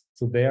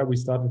 So there we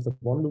start with a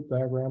one loop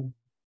diagram,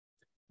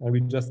 and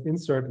we just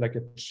insert like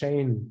a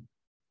chain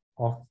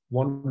of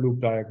one loop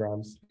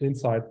diagrams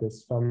inside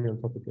this fermion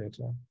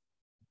propagator.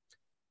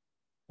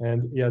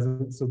 And yeah,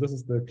 so this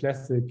is the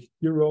classic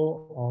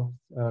hero of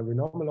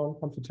renomenon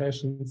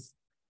computations.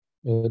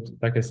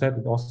 Like I said,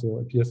 it also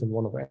appears in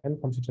 1/n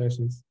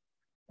computations.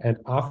 And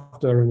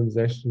after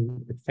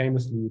renormalization, it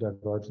famously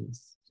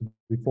diverges. So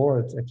before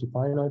it's actually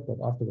finite, but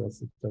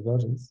afterwards it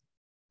diverges.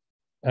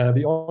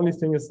 The only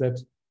thing is that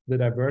the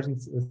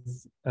divergence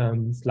is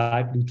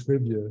slightly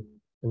trivial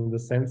in the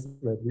sense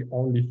that we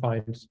only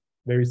find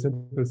very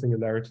simple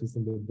singularities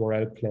in the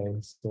Borel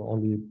plane. So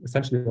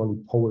essentially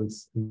only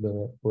poles in the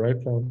Borel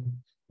plane.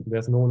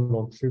 There's no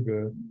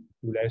non-trivial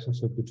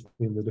relationship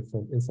between the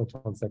different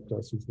instanton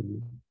sectors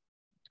usually.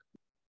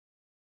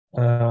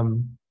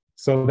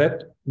 So that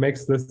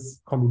makes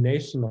this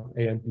combination of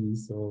A and B.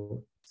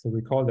 So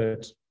we call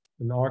that,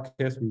 in our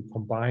case, we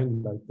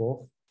combine like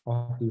both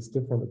of these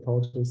different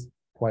approaches,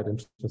 quite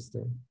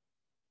interesting.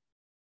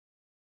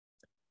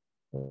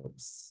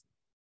 Oops.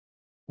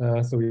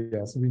 So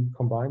we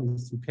combine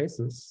these two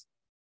cases.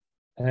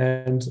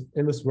 And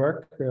in this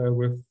work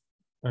on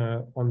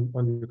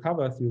the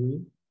cover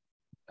theory,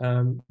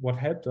 what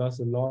helped us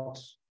a lot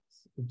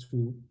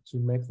to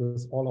make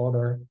this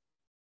all-order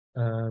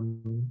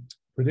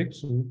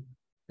prediction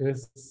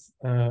is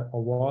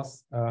or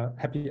was a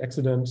happy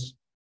accident,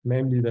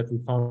 namely that we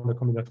found a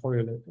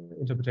combinatorial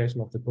interpretation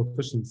of the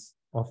coefficients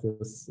of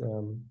this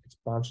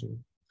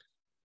expansion.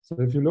 So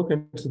if you look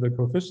into the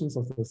coefficients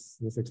of this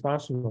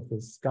expansion of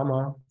this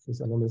gamma, this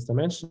anomalous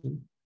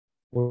dimension,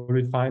 what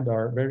we find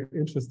are very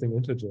interesting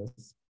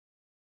integers,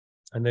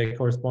 and they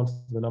correspond to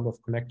the number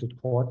of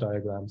connected chord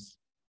diagrams.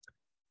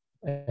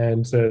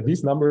 And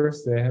these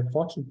numbers, they have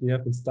fortunately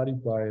been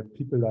studied by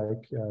people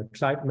like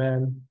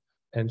Kleitman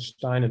and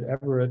Stein and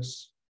Everett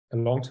a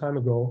long time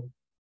ago.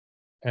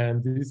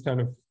 And these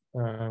kind of,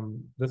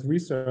 this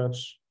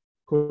research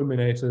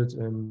culminated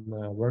in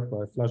work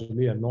by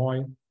Flageolet and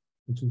Noy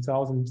in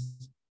 2000.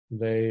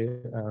 They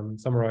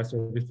summarized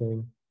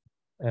everything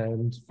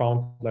and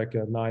found like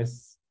a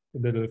nice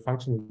little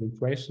functional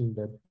equation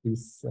that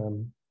these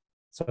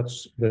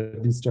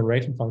these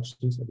generating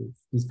functions,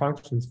 these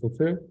functions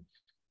fulfill.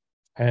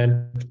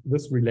 And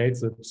this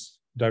relates it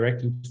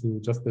directly to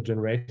just the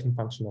generating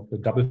function of the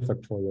double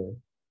factorial,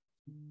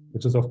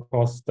 which is of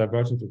course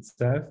divergent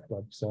itself,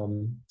 but it's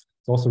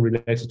also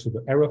related to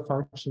the error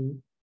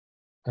function,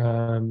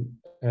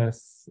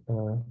 as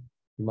you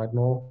might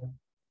know.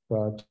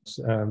 But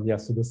yeah,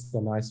 so this is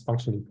a nice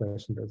functional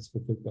equation that is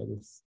fulfilled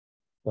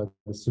by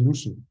the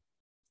solution.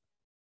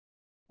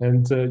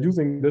 And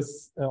using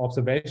this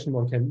observation,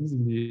 one can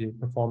easily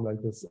perform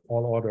like this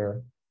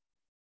all-order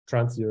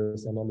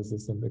transverse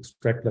analysis and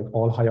extract like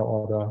all higher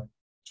order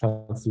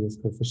transverse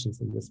coefficients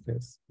in this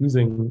case,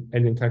 using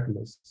alien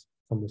calculus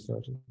from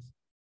resurgence.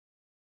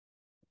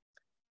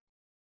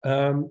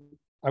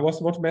 I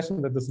also want to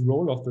mention that this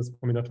role of this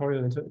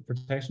combinatorial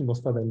interpretation was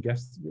further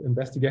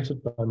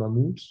investigated by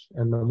Mahmoud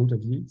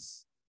and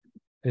Yeats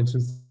in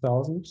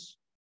 2000.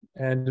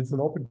 And it's an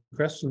open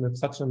question if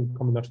such a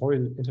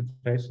combinatorial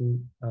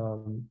interpretation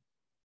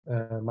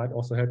might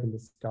also help in the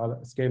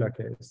scalar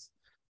case.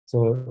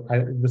 So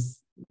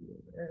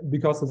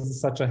because this is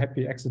such a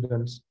happy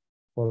accident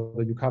for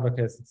the Yukawa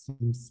case, it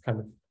seems kind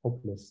of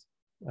hopeless.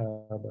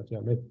 But yeah,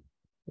 maybe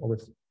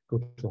always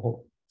good to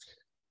hope.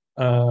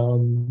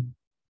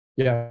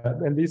 Yeah,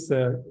 and these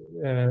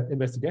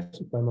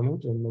investigations by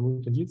Mahmoud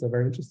and Dietz are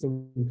very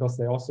interesting because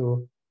they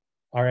also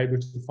are able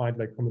to find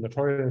like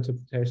combinatorial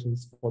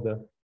interpretations for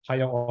the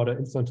higher order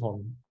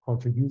instanton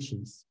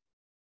contributions.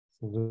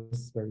 So this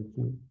is very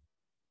cool.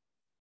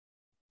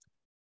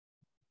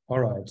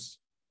 All right.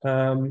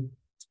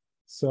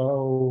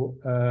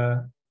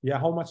 Yeah,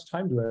 how much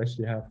time do I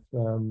actually have?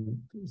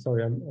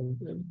 Sorry,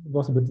 it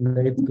was a bit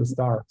late to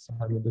start, so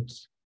I'm a bit.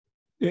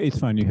 Yeah, it's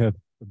fine. You have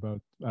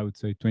about, I would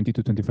say, 20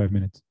 to 25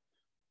 minutes.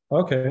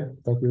 Okay,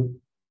 thank you.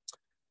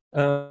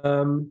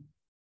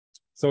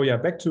 So yeah,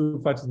 back to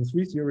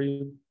 503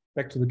 theory,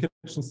 back to the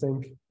kitchen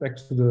sink, back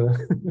to the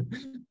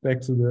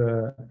back to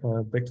the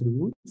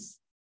roots.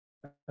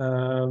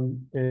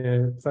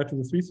 In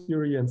 503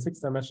 theory and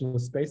 6-dimensional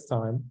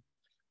space-time,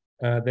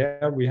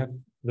 there we have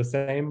the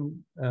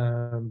same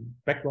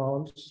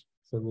background,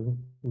 so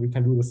we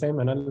can do the same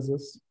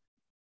analysis.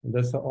 And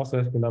this also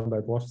has been done by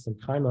Borges and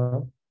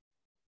Kreimer.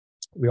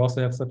 We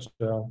also have such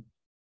a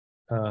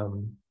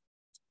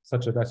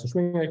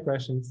Dyson-Schwinger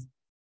equations.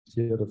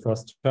 Here are the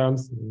first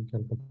terms, you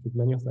can compute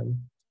many of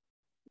them.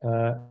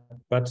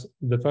 But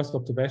the first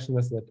observation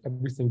is that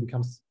everything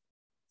becomes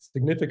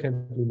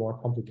significantly more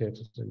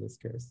complicated in this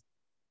case.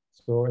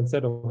 So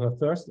instead of a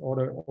first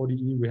order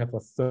ODE, we have a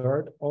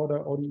third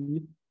order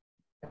ODE.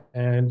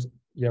 And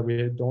yeah,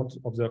 we don't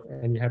observe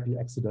any happy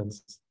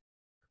accidents,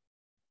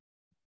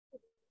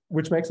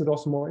 which makes it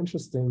also more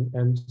interesting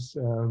and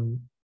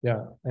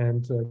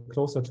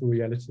closer to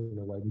reality in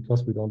a way,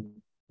 because we don't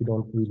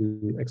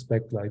really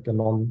expect like a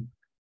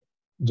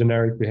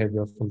non-generic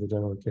behavior from the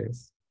general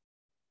case.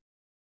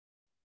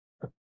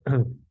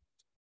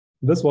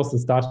 This was the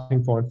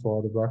starting point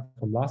for the work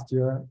from last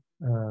year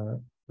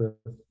with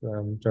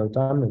Gerald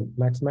Dunn and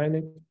Max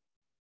Meinig.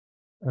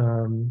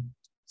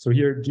 So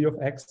here G of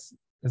X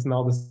is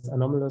now this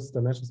anomalous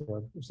dimension.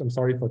 So I'm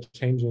sorry for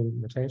changing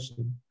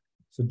notation.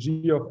 So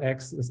G of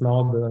X is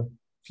now the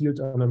field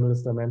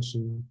anomalous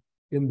dimension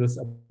in this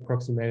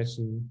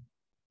approximation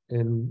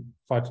in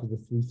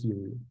 5^3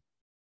 theory.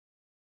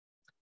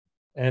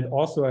 And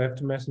also I have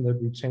to mention that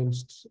we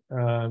changed,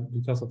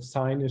 because of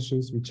sign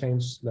issues, we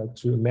changed like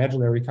to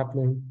imaginary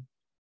coupling.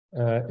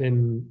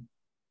 In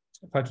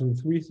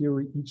 5^3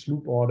 theory, each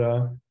loop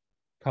order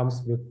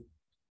comes with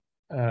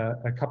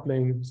a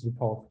coupling to the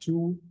power of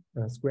 2,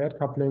 squared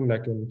coupling,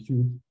 like in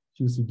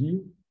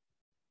QCD.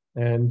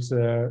 And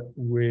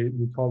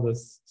we call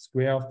this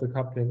square of the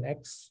coupling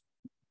X.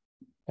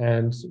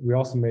 And we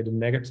also made a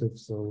negative,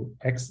 so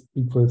X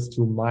equals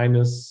to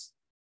minus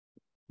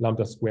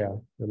lambda square.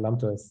 The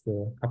lambda is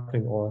the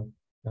coupling, or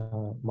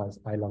minus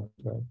I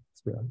lambda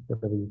square,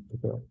 whatever you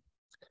prefer.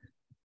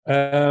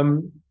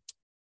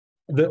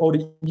 The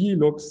ODE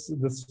looks,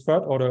 this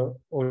third order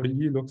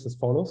ODE looks as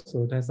follows.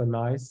 So it has a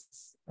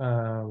nice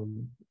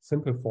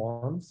simple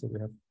form. So we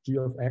have G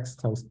of X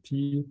times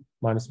P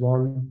minus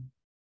 1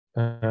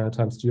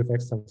 times G of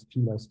X times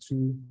P minus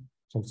 2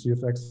 times G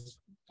of X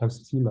times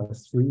P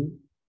minus 3,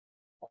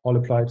 all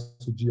applied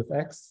to G of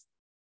X.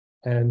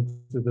 And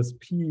this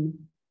P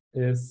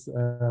is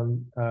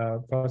a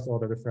first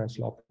order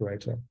differential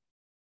operator.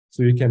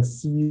 So you can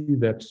see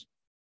that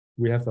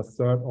we have a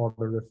third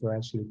order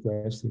differential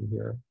equation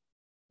here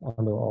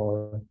under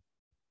our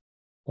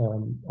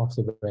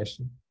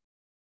observation.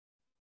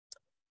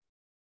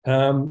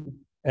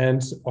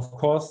 And of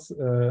course,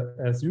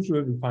 as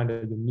usual, we find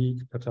a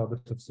unique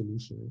perturbative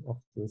solution of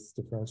this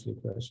differential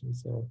equation.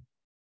 So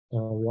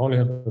we only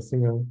have a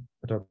single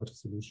perturbative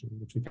solution,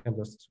 which we can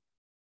just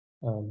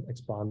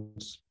expand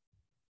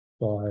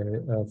by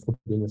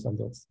Frobenius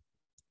ansatz.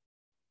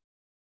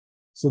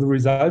 So the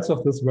results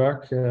of this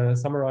work,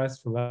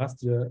 summarized from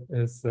last year,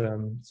 is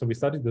so we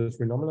studied the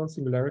phenomenon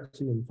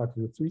singularity in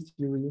 5^3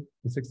 theory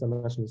in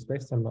 6-dimensional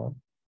spacetime now.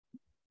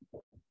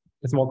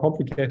 It's more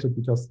complicated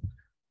because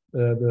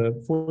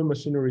the full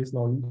machinery is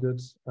now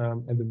needed,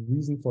 and the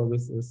reason for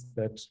this is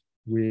that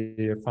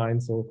we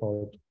find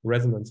so-called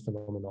resonance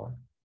phenomena.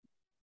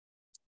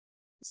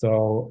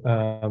 So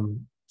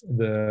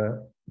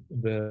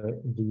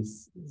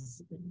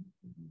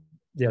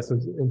so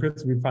in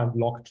principle, we find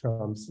log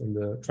terms in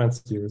the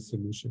trans-series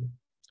solution.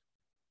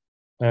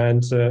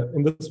 And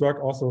in this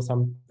work, also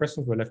some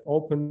questions were left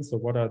open. So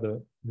what are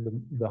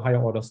the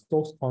higher order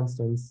Stokes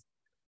constants?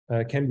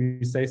 Can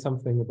we say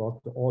something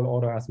about the all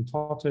order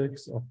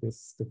asymptotics of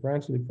this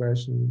differential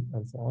equation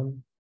and so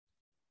on?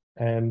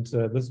 And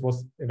this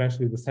was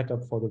eventually the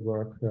setup for the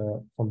work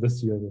from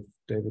this year with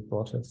David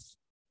Borges.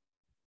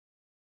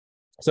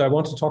 So I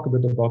want to talk a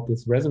bit about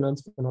this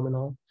resonance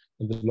phenomenon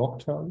in the log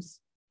terms.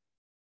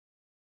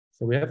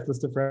 So we have this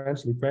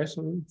differential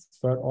equation, it's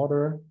third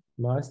order,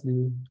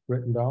 nicely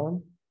written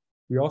down.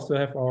 We also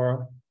have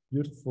our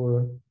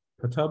beautiful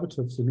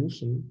perturbative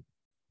solution,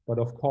 but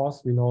of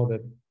course we know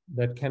that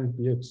that can't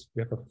be it.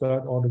 We have a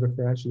third order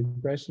differential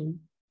equation,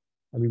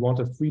 and we want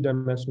a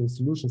 3-dimensional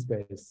solution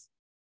space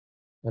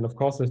And of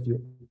course, as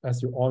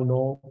you all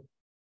know,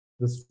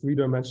 this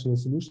three-dimensional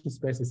solution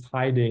space is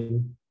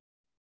hiding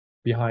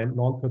behind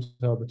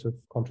non-perturbative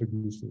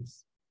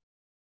contributions.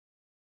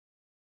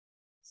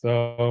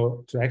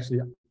 So to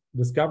actually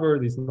discover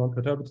these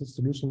non-perturbative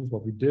solutions,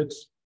 what we did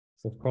is,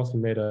 of course,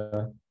 we made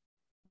a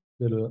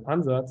little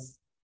ansatz,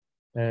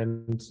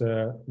 and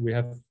we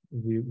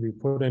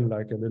put in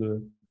like a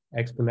little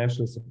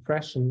exponential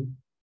suppression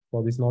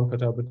for these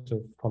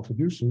non-perturbative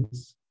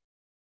contributions,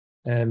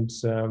 and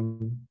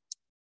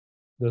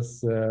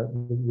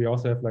we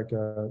also have like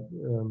a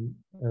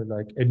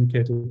like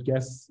educated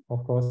guess,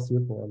 of course,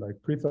 here for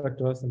like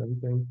prefactors and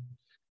everything.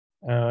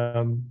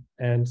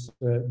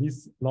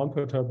 These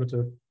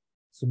non-perturbative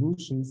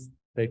solutions,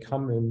 they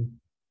come in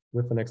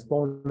with an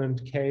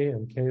exponent k,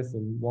 and k is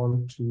in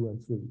 1, 2,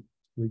 and 3.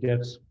 We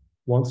get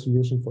one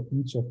solution for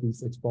each of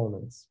these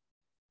exponents.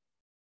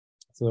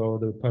 So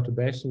the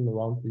perturbation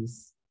around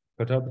these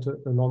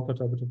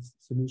non-perturbative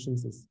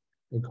solutions is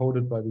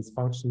encoded by these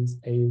functions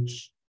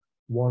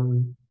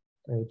h1,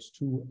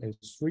 h2,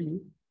 h3.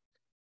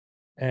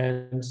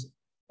 And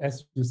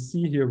as you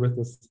see here with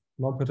this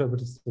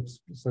non-perturbative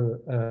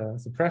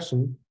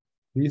suppression,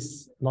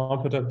 these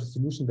non-perturbative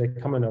solutions, they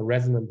come in a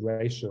resonant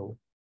ratio.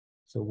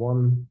 So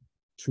 1,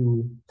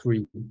 2,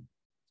 3.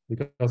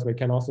 Because we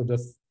can also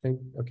just think,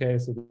 okay,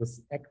 so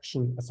this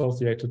action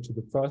associated to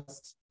the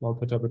first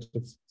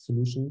non-perturbative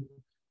solution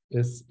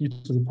is e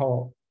to the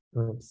power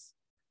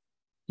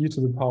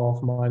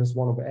of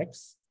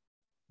 -1/x.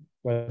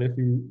 But if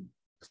we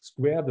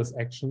square this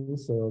action,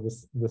 so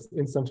this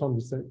instanton,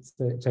 we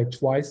take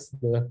twice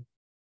the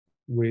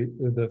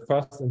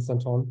first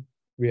instanton,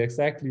 we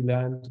exactly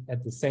land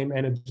at the same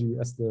energy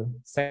as the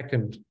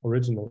second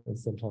original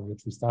instanton,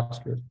 which we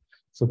started with.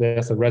 So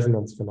there's a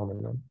resonance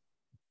phenomenon.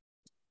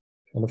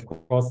 And of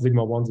course,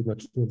 sigma 1, sigma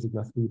 2, and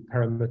sigma 3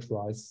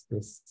 parameterize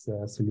this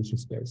solution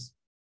space.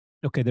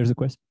 Okay, there's a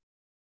question.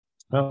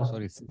 Oh,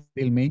 sorry, it's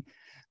still me,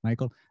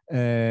 Michael.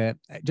 I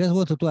just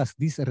wanted to ask,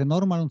 these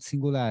renormal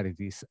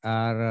singularities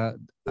are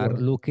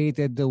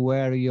located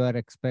where you are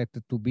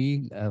expected to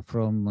be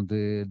from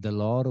the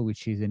lore,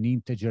 which is an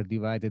integer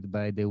divided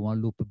by the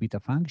one loop beta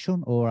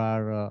function, or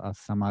are at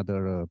some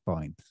other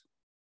point?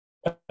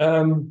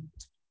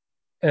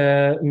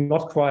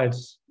 Not quite.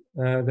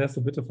 There's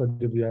a bit of a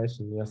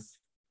deviation, yes.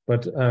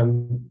 But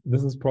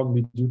this is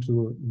probably due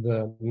to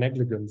the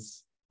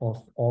negligence of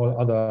all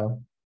other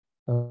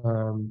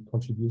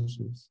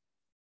contributions.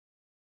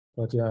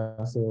 But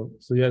yeah, so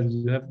yeah,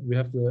 we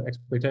have the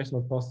expectation,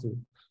 of course, to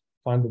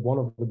find the one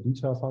of the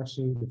beta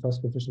function, the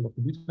first coefficient of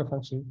the beta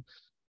function.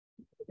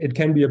 It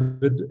can be a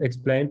bit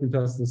explained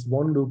because this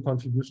one loop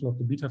contribution of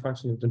the beta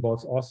function, it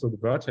involves also the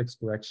vertex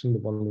correction, the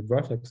one loop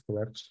vertex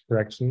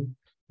correction.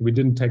 We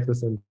didn't take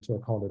this into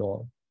account at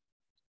all.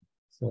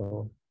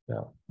 So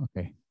yeah.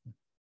 Okay.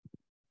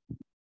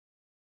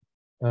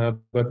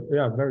 But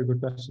yeah, very good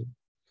question.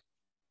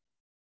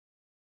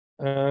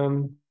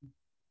 All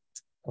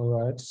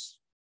right.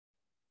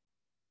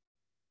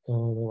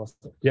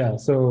 Yeah,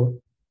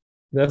 so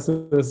there's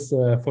this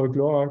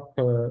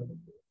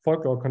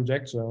folklore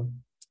conjecture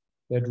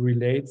that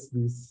relates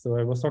these. So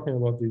I was talking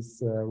about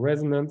this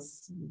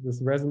resonance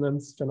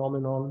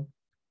phenomenon.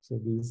 So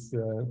these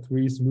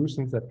three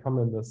solutions that come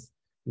in this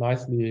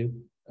nicely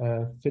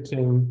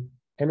fitting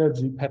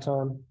energy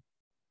pattern,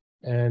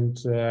 and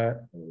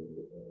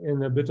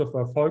in a bit of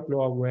a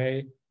folklore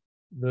way,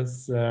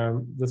 this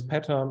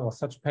pattern or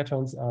such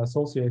patterns are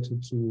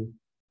associated to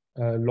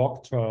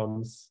log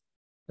terms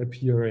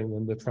appearing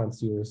in the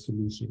transzero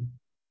solution.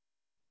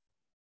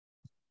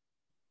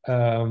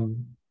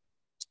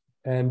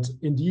 And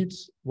indeed,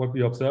 what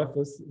we observe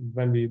is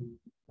when we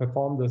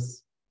perform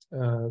this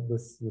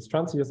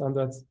transzero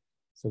ansatz,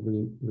 so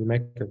we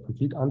make a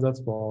complete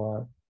ansatz for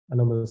our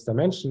anomalous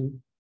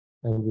dimension,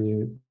 and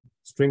we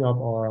string up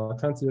our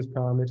transzero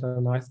parameter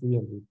nicely,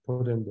 and we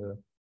put in the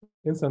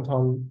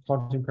instanton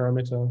counting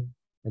parameter,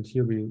 and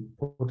here we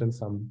put in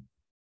some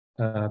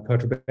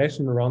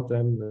perturbation around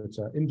them, which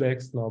are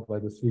indexed now by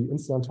the three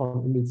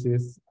instanton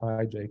indices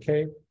I, j,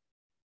 k.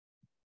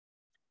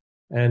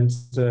 And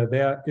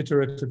they are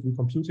iteratively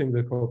computing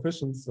the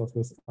coefficients of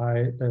this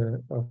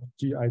of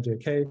g, I, j,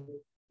 k.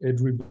 It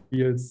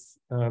reveals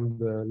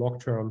the log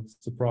term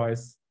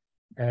surprise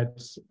at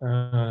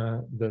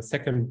the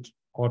second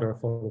order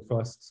for the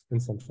first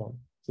instanton.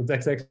 So it's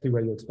exactly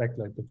where you expect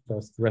like the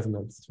first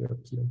resonance to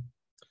appear.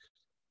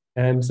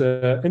 And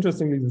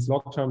interestingly, this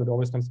log term, it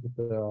always comes with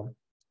the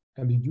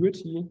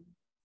ambiguity.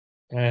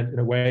 And in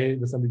a way,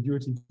 this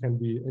ambiguity can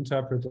be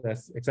interpreted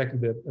as exactly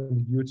the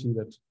ambiguity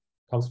that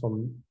comes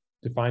from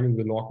defining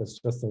the log as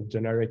just a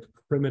generic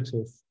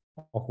primitive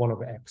of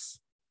 1/x.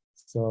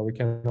 So we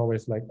can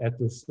always like add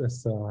this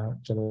as a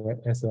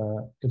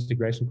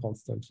integration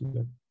constant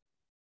here.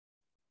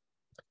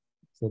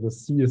 So the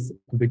C is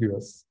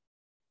ambiguous.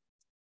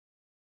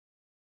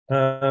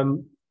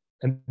 And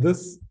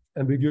this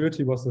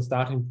ambiguity was the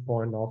starting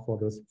point now for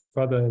this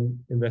further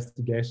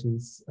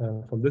investigations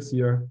from this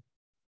year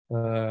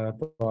in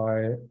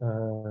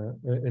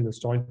this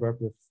joint work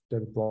with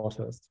David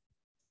Broadhurst.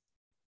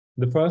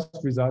 the first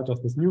result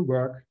of this new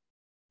work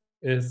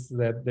is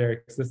that there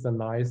exists a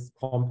nice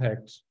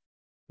compact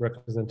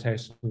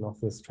representation of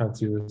this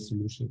trans-series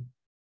solution.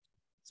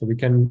 So we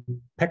can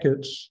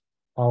package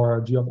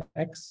our g of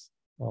x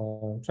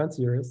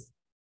trans-series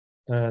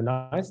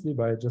nicely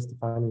by just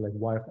defining like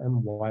y of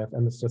m. Y of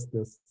m is just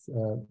this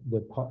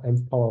the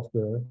nth power of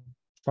the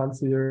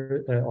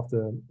trans-series of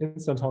the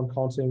instanton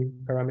counting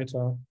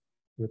parameter,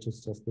 which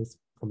is just this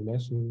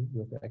combination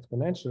with the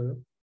exponential.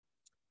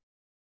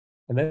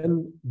 And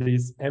then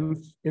these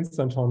mth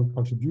instanton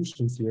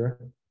contributions here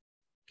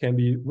can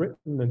be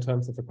written in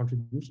terms of a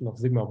contribution of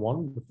sigma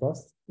 1,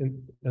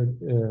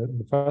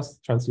 the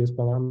first trans-series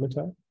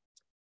parameter.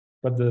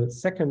 But the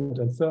second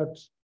and third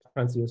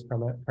trans-series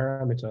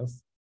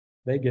parameters,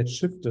 they get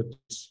shifted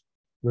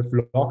with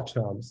log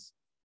terms.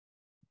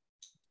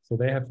 So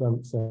they have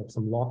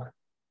some log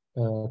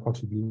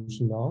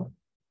contribution now.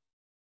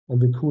 And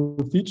the cool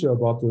feature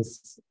about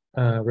this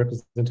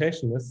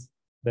representation is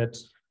that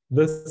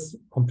this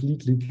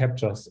completely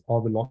captures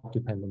all the log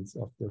dependence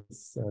of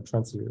this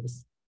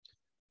trans-series.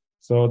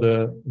 So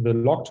the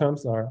log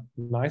terms are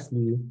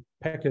nicely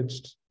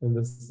packaged in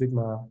this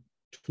sigma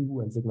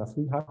 2 and sigma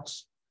 3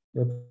 Hutch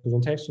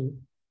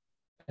representation.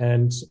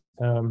 And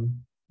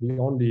we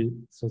only,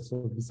 so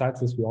besides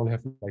this, we only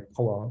have like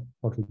power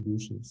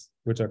contributions,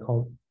 which are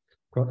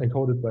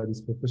encoded by these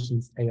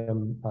coefficients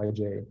am,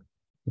 ij,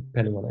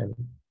 depending on n.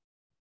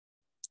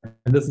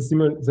 And this is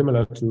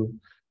similar to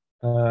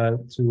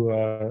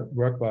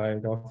work by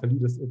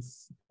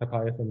Gaufalidis,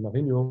 Tapayev, and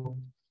Marino,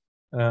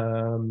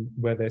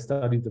 where they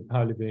studied the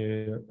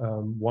Parleve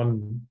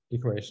 1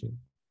 equation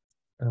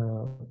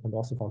and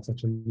also found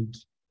such a neat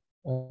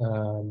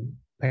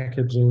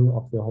packaging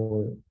of the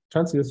whole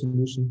trans-series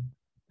solution.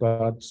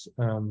 But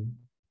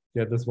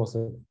yeah, this was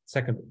a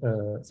second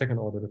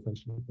order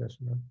differential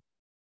equation.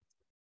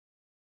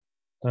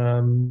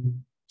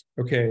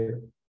 Okay.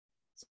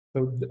 So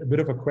a bit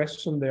of a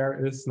question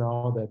there is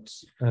now that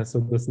so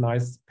this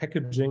nice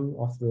packaging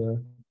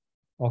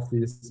of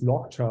these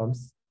log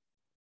terms,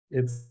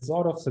 it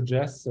sort of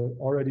suggests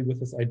already with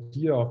this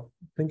idea of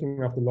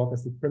thinking of the log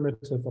as the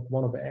primitive of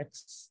 1 over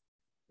x,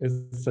 it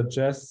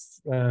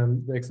suggests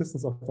the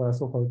existence of a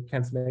so-called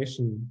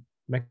cancellation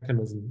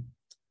mechanism,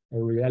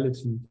 a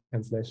reality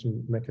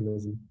cancellation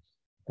mechanism,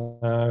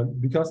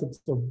 because it's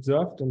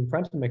observed in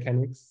quantum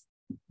mechanics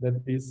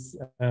that these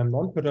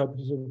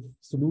non-perturbative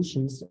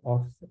solutions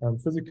of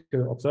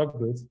physical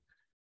observables,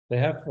 they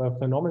have a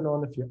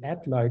phenomenon. If you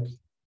add like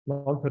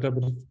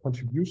non-perturbative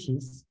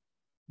contributions,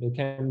 they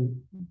can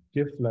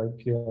give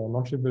like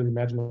non-trivial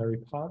imaginary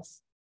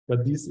parts,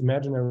 but these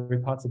imaginary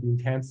parts are being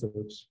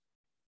cancelled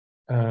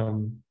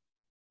in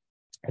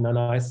a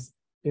nice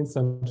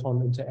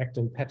instanton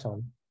interacting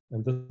pattern.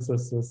 And this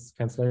is this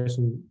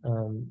cancellation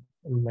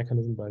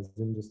mechanism by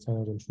Zindus,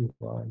 Tangent, and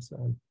Schufa, and so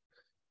on.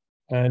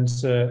 And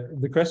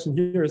the question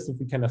here is if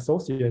we can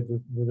associate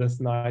with this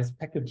nice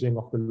packaging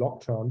of the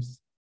log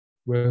terms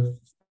with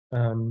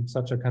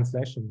such a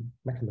cancellation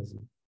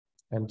mechanism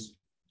and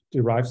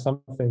derive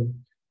something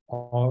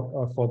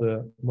for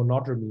the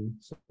monodromy,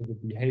 so the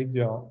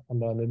behavior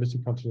under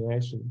analytic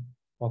continuation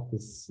of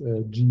this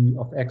g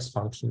of x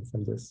function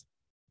from this.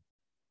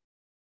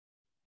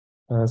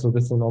 So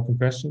this is an open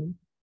question.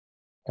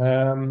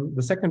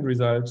 The second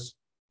result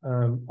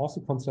also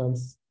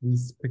concerns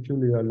these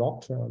peculiar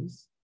log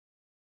terms.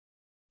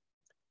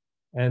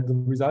 And the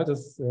result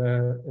is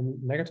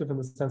negative in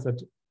the sense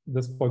that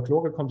this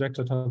folkloric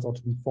conjecture turns out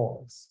to be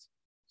false.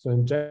 So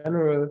in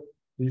general,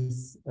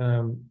 these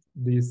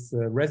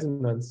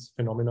resonance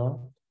phenomena,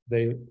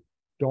 they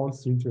don't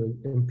seem to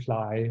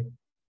imply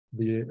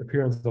the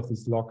appearance of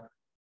these log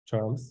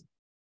terms.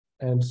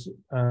 And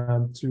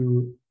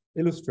to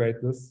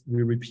illustrate this,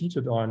 we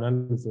repeated our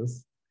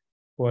analysis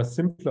for a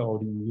simpler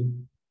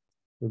ODE,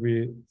 where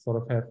we sort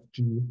of have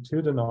G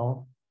tilde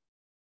now,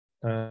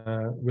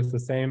 with the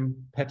same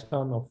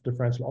pattern of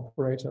differential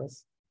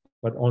operators,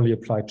 but only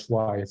applied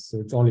twice. So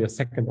it's only a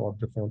second order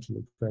differential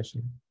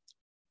equation.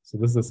 So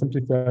this is a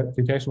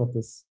simplification of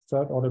this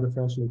third order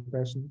differential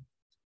equation.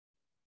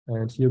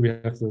 And here we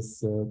have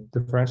this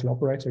differential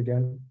operator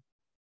again.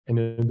 And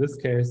in this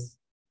case,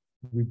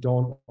 we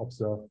don't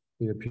observe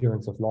the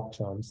appearance of log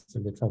terms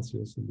in the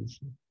trans-series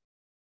solution.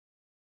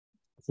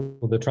 So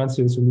the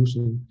trans-series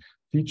solution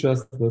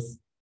features this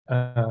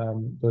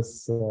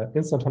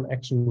instanton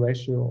action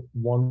ratio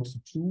 1 to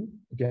 2,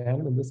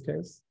 again in this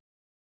case,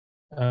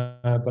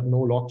 but no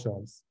log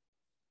terms.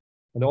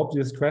 And the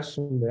obvious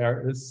question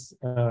there is,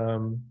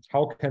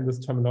 how can this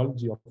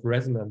terminology of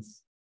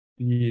resonance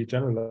be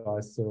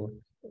generalized? So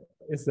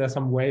is there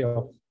some way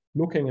of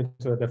looking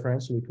into a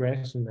differential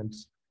equation and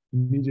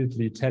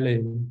immediately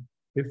telling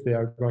if they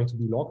are going to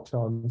be log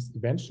terms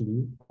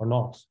eventually or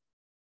not?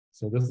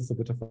 So this is a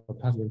bit of a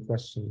puzzling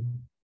question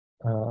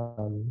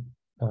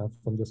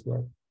from this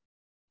work.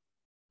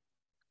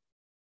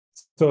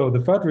 So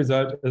the third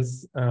result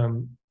is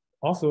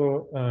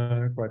also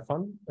quite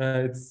fun.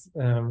 It's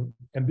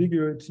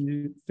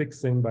ambiguity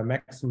fixing by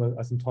maximal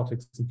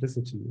asymptotic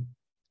simplicity.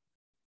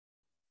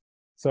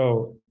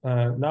 So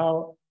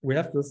now we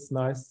have this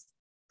nice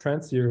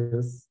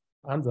trans-series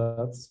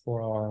ansatz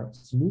for our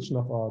solution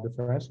of our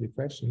differential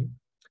equation.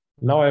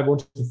 Now I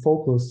want to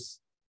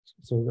focus,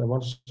 so I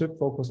want to shift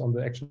focus on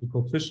the actual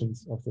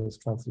coefficients of this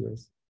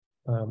trans-series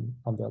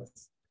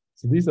ansatz.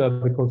 So these are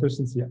the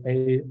coefficients here,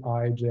 A,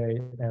 I, J,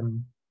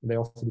 M. They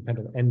also depend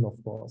on N,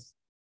 of course.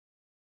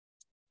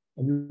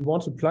 And we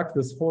want to plug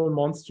this whole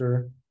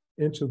monster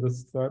into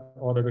this third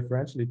order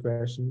differential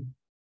equation.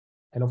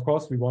 And of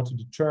course, we want to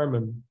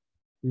determine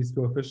these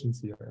coefficients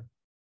here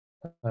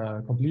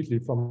completely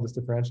from this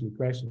differential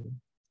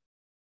equation.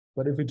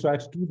 But if we try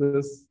to do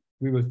this,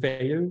 we will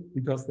fail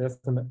because there's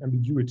an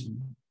ambiguity.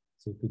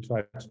 So if we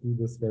try to do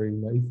this very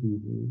naively,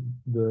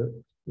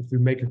 if we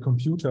make a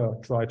computer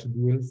try to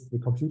do this, the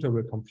computer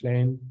will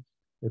complain.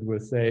 It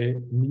will say,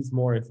 it needs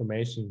more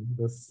information.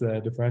 This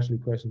differential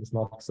equation is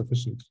not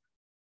sufficient.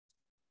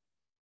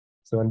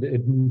 So and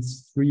it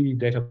needs 3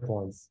 data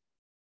points.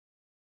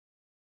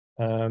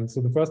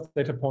 So the first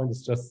data point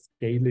is just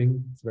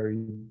scaling. It's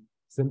very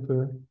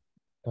simple.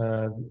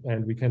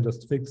 And we can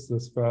just fix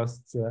this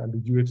first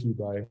ambiguity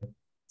by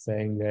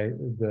saying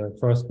the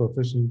first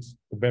coefficient,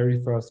 the very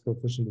first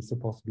coefficient is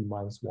supposed to be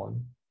 -1,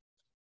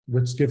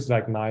 which gives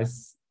like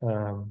nice,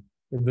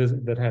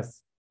 that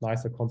has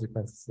nicer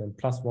consequences than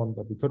 +1,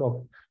 but we could have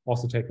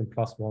also taken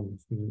 +1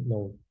 with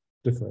no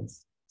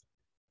difference.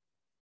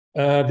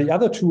 The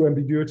other 2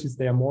 ambiguities,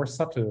 they are more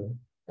subtle,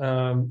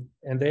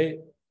 and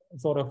they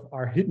sort of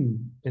are hidden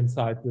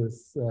inside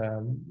this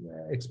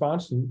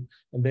expansion,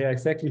 and they are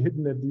exactly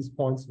hidden at these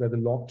points where the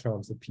log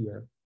terms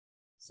appear.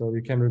 So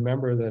you can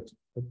remember that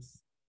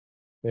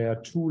there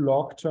are 2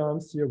 log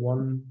terms here,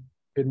 one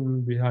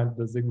hidden behind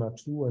the sigma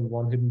 2 and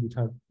one hidden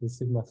behind the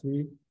sigma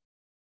 3.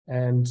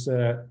 And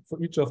for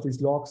each of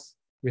these logs,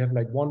 we have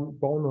like one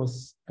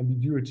bonus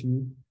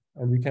ambiguity,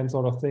 and we can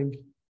sort of think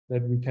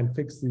that we can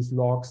fix these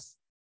logs.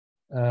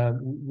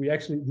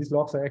 These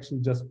logs are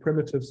actually just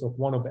primitives of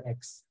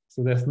 1/x.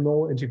 So there's no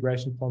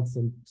integration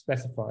constant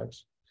specified.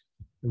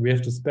 And we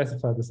have to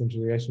specify this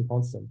integration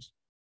constant.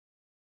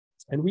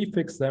 And we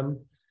fix them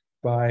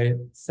by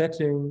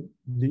setting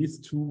these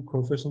 2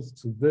 coefficients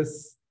to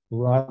this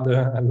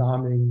rather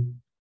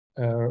alarming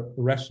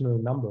rational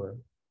number.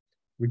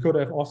 We could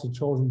have also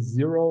chosen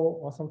 0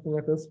 or something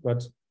like this,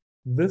 but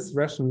this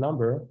rational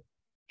number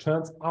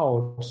turns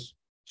out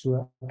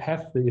to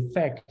have the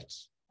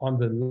effect on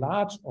the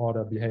large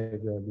order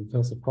behavior,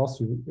 because of course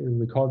you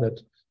recall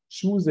that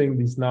choosing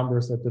these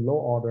numbers at the low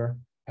order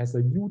has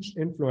a huge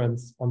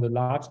influence on the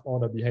large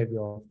order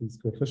behavior of these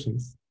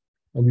coefficients.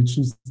 And we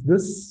choose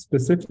this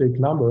specific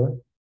number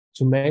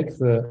to make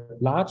the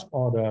large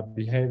order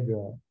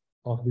behavior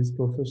of these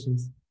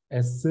coefficients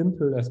as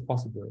simple as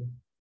possible.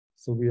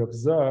 So we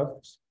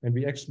observed, and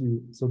we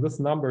actually, so this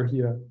number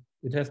here,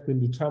 it has been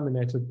determined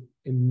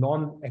in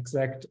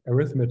non-exact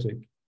arithmetic.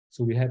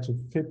 So we had to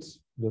fit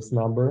this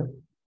number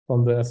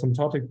from the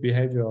asymptotic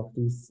behavior of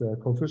these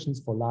coefficients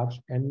for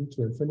large n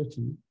to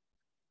infinity.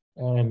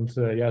 And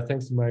yeah,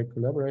 thanks to my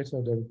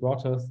collaborator, David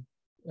Brothers,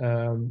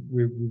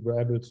 we were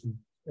able to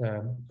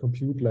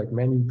compute like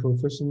many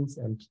coefficients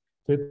and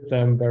fit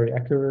them very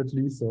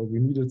accurately. So we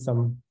needed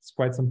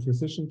quite some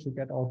precision to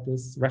get out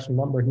this rational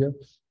number here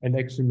and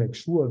actually make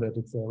sure that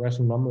it's a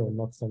rational number and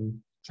not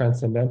some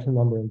transcendental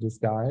number in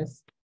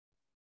disguise.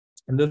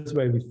 And this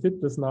way we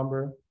fit this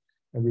number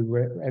and we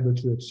were able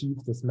to achieve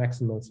this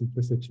maximal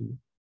simplicity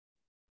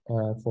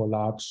for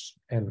large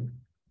n.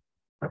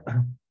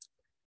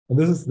 And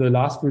this is the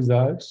last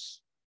result.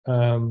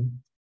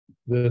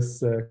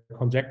 This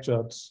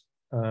conjectured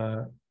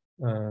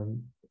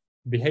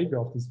behavior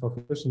of these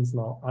coefficients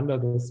now under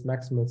this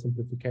maximal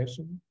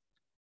simplification.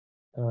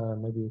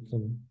 Maybe you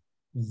can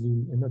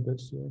zoom in a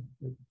bit here.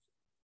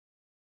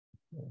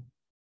 Yeah.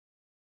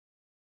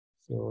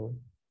 So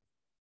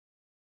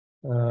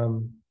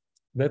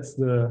that's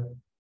the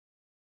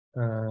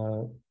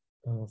so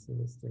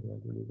this thing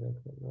not really that,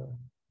 but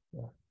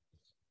yeah,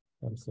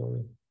 I'm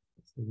sorry,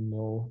 so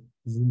no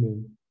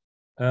zooming.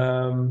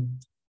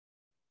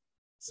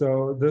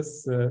 So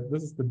this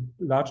is the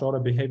large order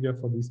behavior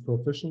for these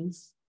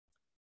coefficients,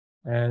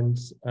 and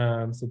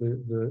so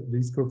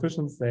these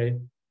coefficients, they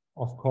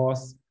of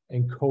course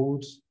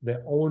encode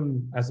their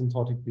own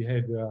asymptotic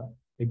behavior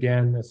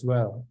again as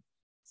well.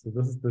 So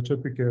this is the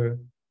typical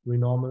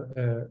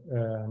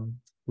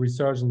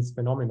resurgence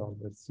phenomenon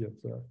that's here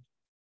observed.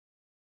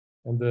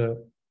 And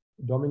the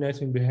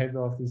dominating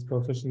behavior of these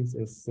coefficients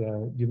is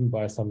given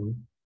by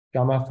some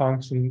gamma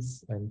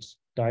functions and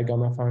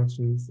digamma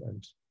functions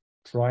and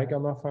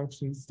trigamma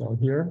functions down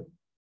here.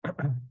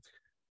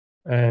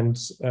 And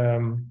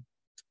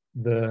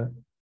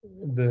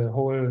the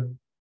whole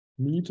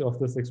meat of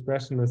this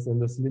expression is in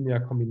this linear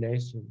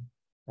combination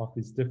of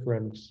these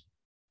different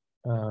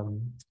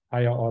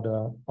higher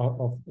order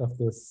of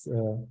this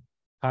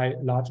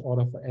large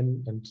order for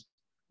n and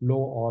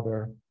low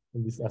order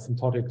in these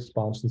asymptotic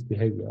expansions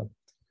behavior.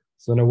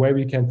 So in a way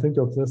we can think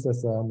of this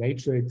as a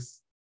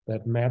matrix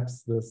that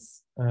maps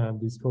this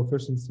these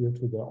coefficients here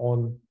to their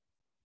own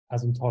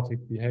asymptotic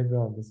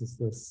behavior. And this is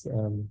this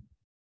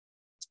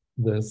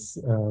this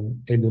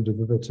alien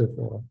derivative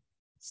or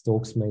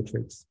Stokes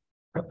matrix.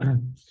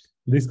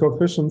 These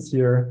coefficients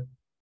here,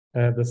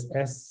 this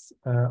S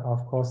are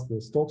of course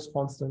the Stokes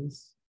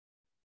constants.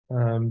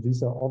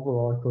 These are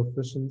overall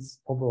coefficients,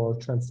 overall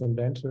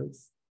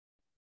transcendentals.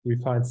 We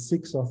find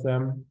 6 of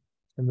them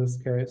in this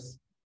case,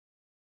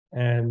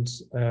 and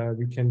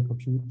we can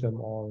compute them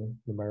all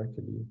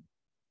numerically.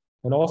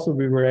 And also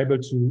we were able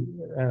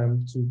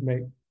to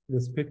make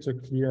this picture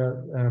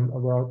clear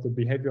about the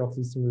behavior of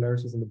these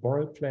singularities in the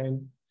Borel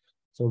plane.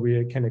 So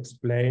we can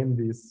explain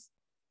these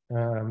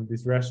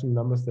rational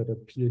numbers that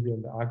appear here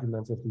in the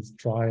arguments of these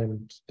tri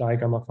and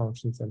digamma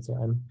functions and so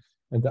on,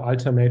 and the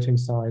alternating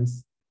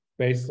signs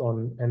based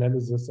on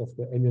analysis of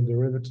the alien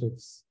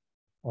derivatives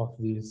of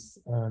these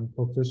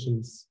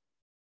coefficients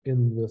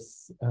in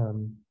this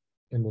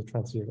in the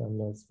transient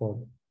analysis for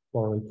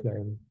Borel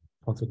plane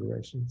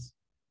considerations.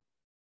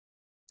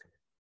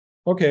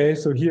 Okay,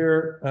 so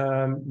here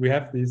we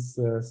have these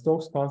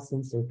Stokes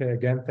constants. Okay,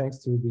 again, thanks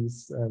to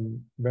these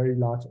very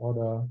large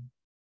order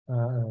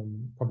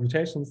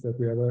computations that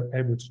we are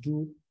able to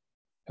do,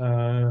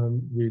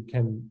 we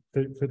can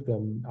fit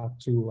them up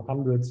to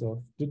hundreds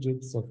of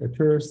digits of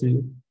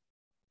accuracy,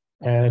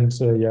 and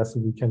yeah, so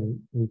we can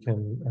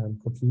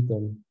compute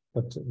them.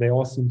 But they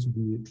all seem to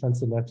be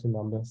transcendental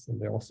numbers, and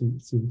they also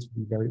seem to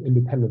be very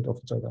independent of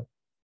each other.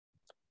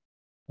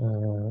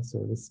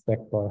 So it's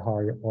backed by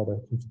high order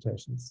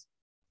computations.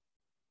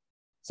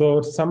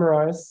 So to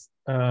summarize,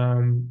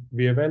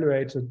 we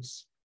evaluated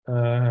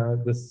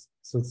this.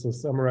 So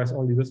summarize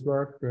only this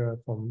work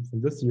from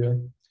this year.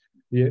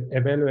 We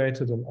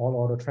evaluated an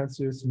all-order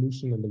transient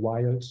solution in the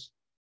wild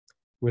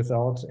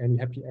without any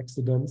happy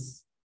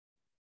accidents.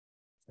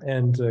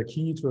 And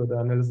key to the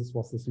analysis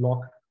was this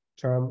log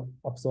term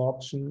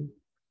absorption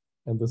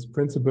and this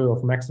principle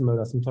of maximal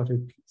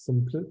asymptotic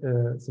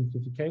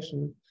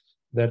simplification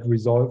that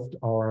resolved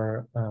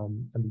our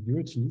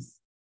ambiguities.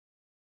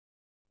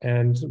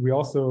 And we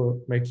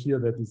also make clear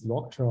that these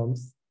log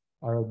terms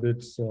are a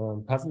bit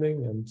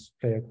puzzling and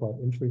play a quite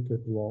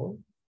intricate role.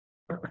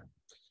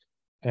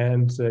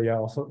 And yeah,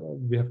 also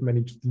we have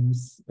many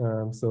to-dos.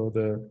 So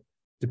the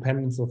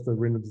dependence of the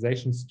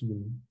renormalization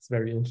scheme is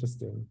very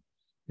interesting,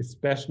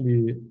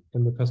 especially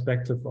in the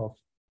perspective of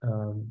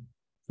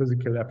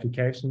physical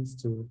applications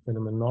to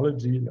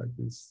phenomenology, like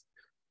these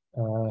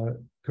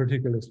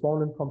critical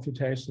exponent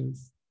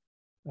computations,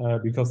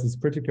 because these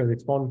critical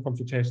exponent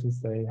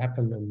computations, they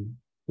happen in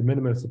the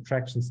minimal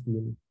subtraction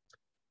scheme,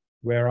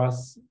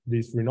 whereas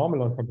these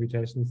renormalon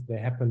computations, they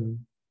happen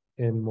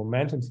in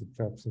momentum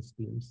subtraction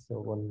schemes. So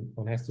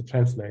one has to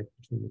translate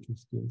between the two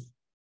schemes.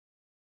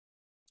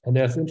 And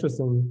there's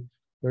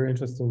very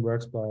interesting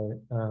works by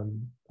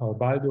Paul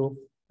Baldo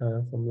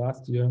from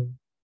last year,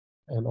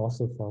 and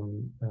also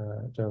from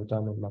Gerald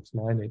Dunn and Max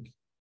Meinig,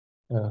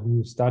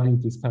 who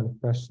studied these kind of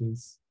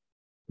questions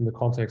in the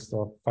context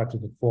of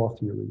 5-4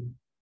 theory,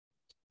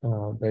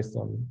 based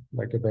on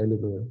like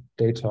available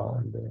data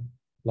and the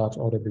large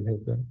order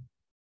behavior.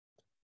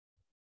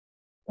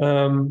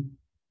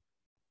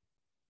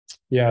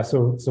 Yeah,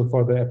 so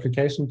for the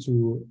application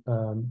to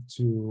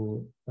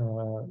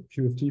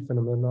QFT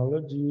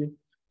phenomenology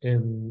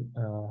in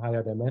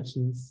higher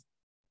dimensions,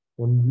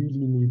 one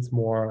really needs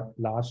more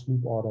large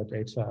loop order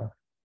data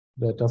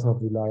that does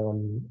not rely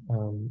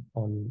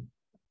on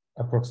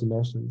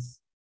approximations.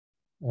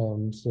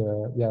 And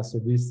yeah, so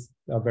these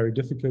are very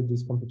difficult,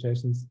 these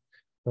computations,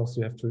 because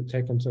you have to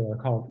take into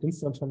account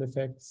instanton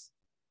effects,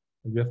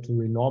 and you have to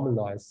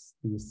renormalize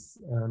these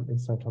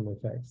instanton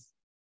effects.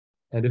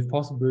 And if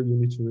possible, you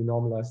need to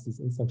renormalize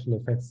these instanton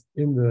effects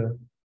in the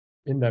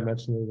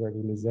in-dimensional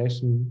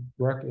regularization,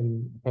 work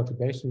in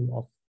perturbation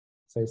of,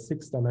 say,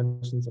 6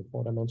 dimensions or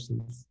 4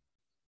 dimensions,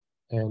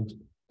 and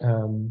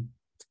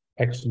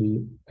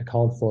actually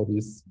account for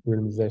these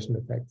renormalization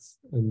effects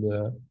on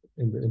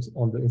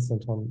the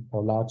instanton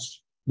or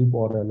large loop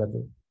order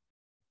level.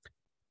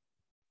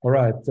 All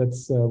right,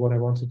 that's what I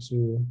wanted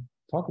to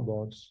talk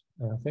about.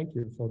 Thank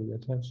you for the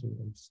attention.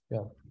 And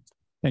yeah.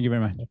 Thank you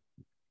very much.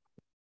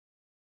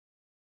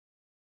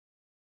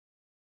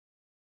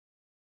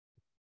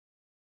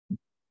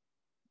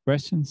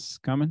 Questions,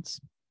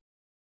 comments?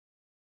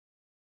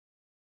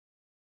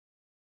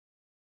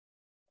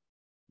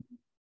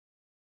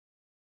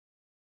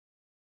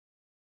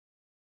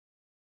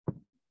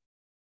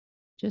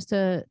 Just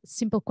a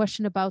simple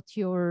question about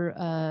your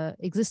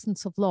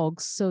existence of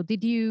logs. So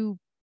did you,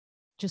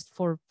 just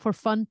for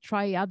fun,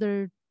 try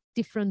other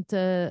different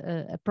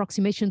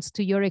approximations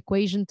to your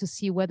equation to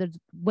see whether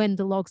when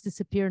the logs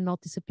disappear,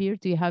 not disappear?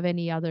 Do you have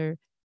any other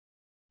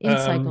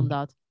insight on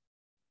that?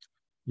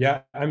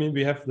 Yeah, I mean,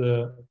 we have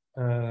the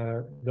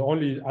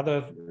only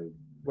other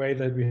way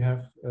that we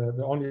have,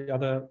 the only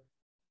other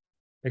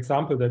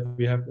example that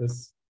we have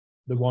is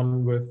the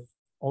one with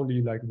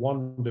only like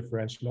one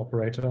differential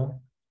operator.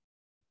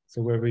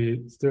 So where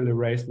we still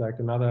erase like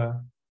another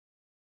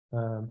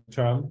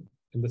term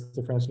in this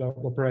differential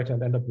operator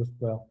and end up with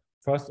the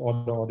first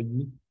order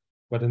ODE.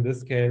 But in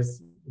this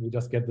case, we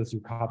just get this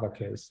Yukawa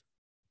case.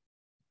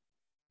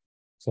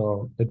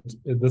 So this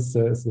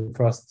is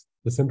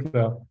the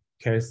simpler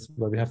case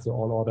where we have the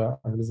all order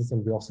analysis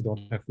and we also don't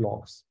have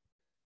logs.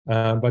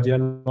 But yeah,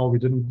 no, we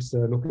didn't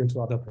look into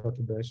other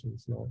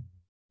perturbations. No,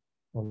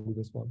 only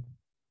this one.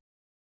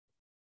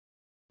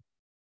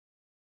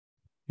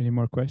 Any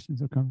more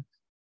questions or comments?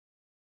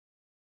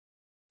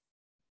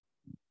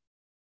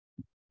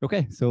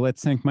 Okay, so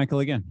let's thank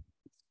Michael again.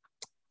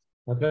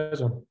 My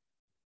pleasure.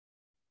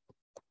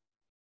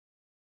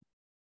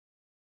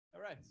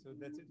 All right, so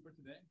that's it for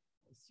today.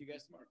 I'll see you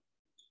guys tomorrow.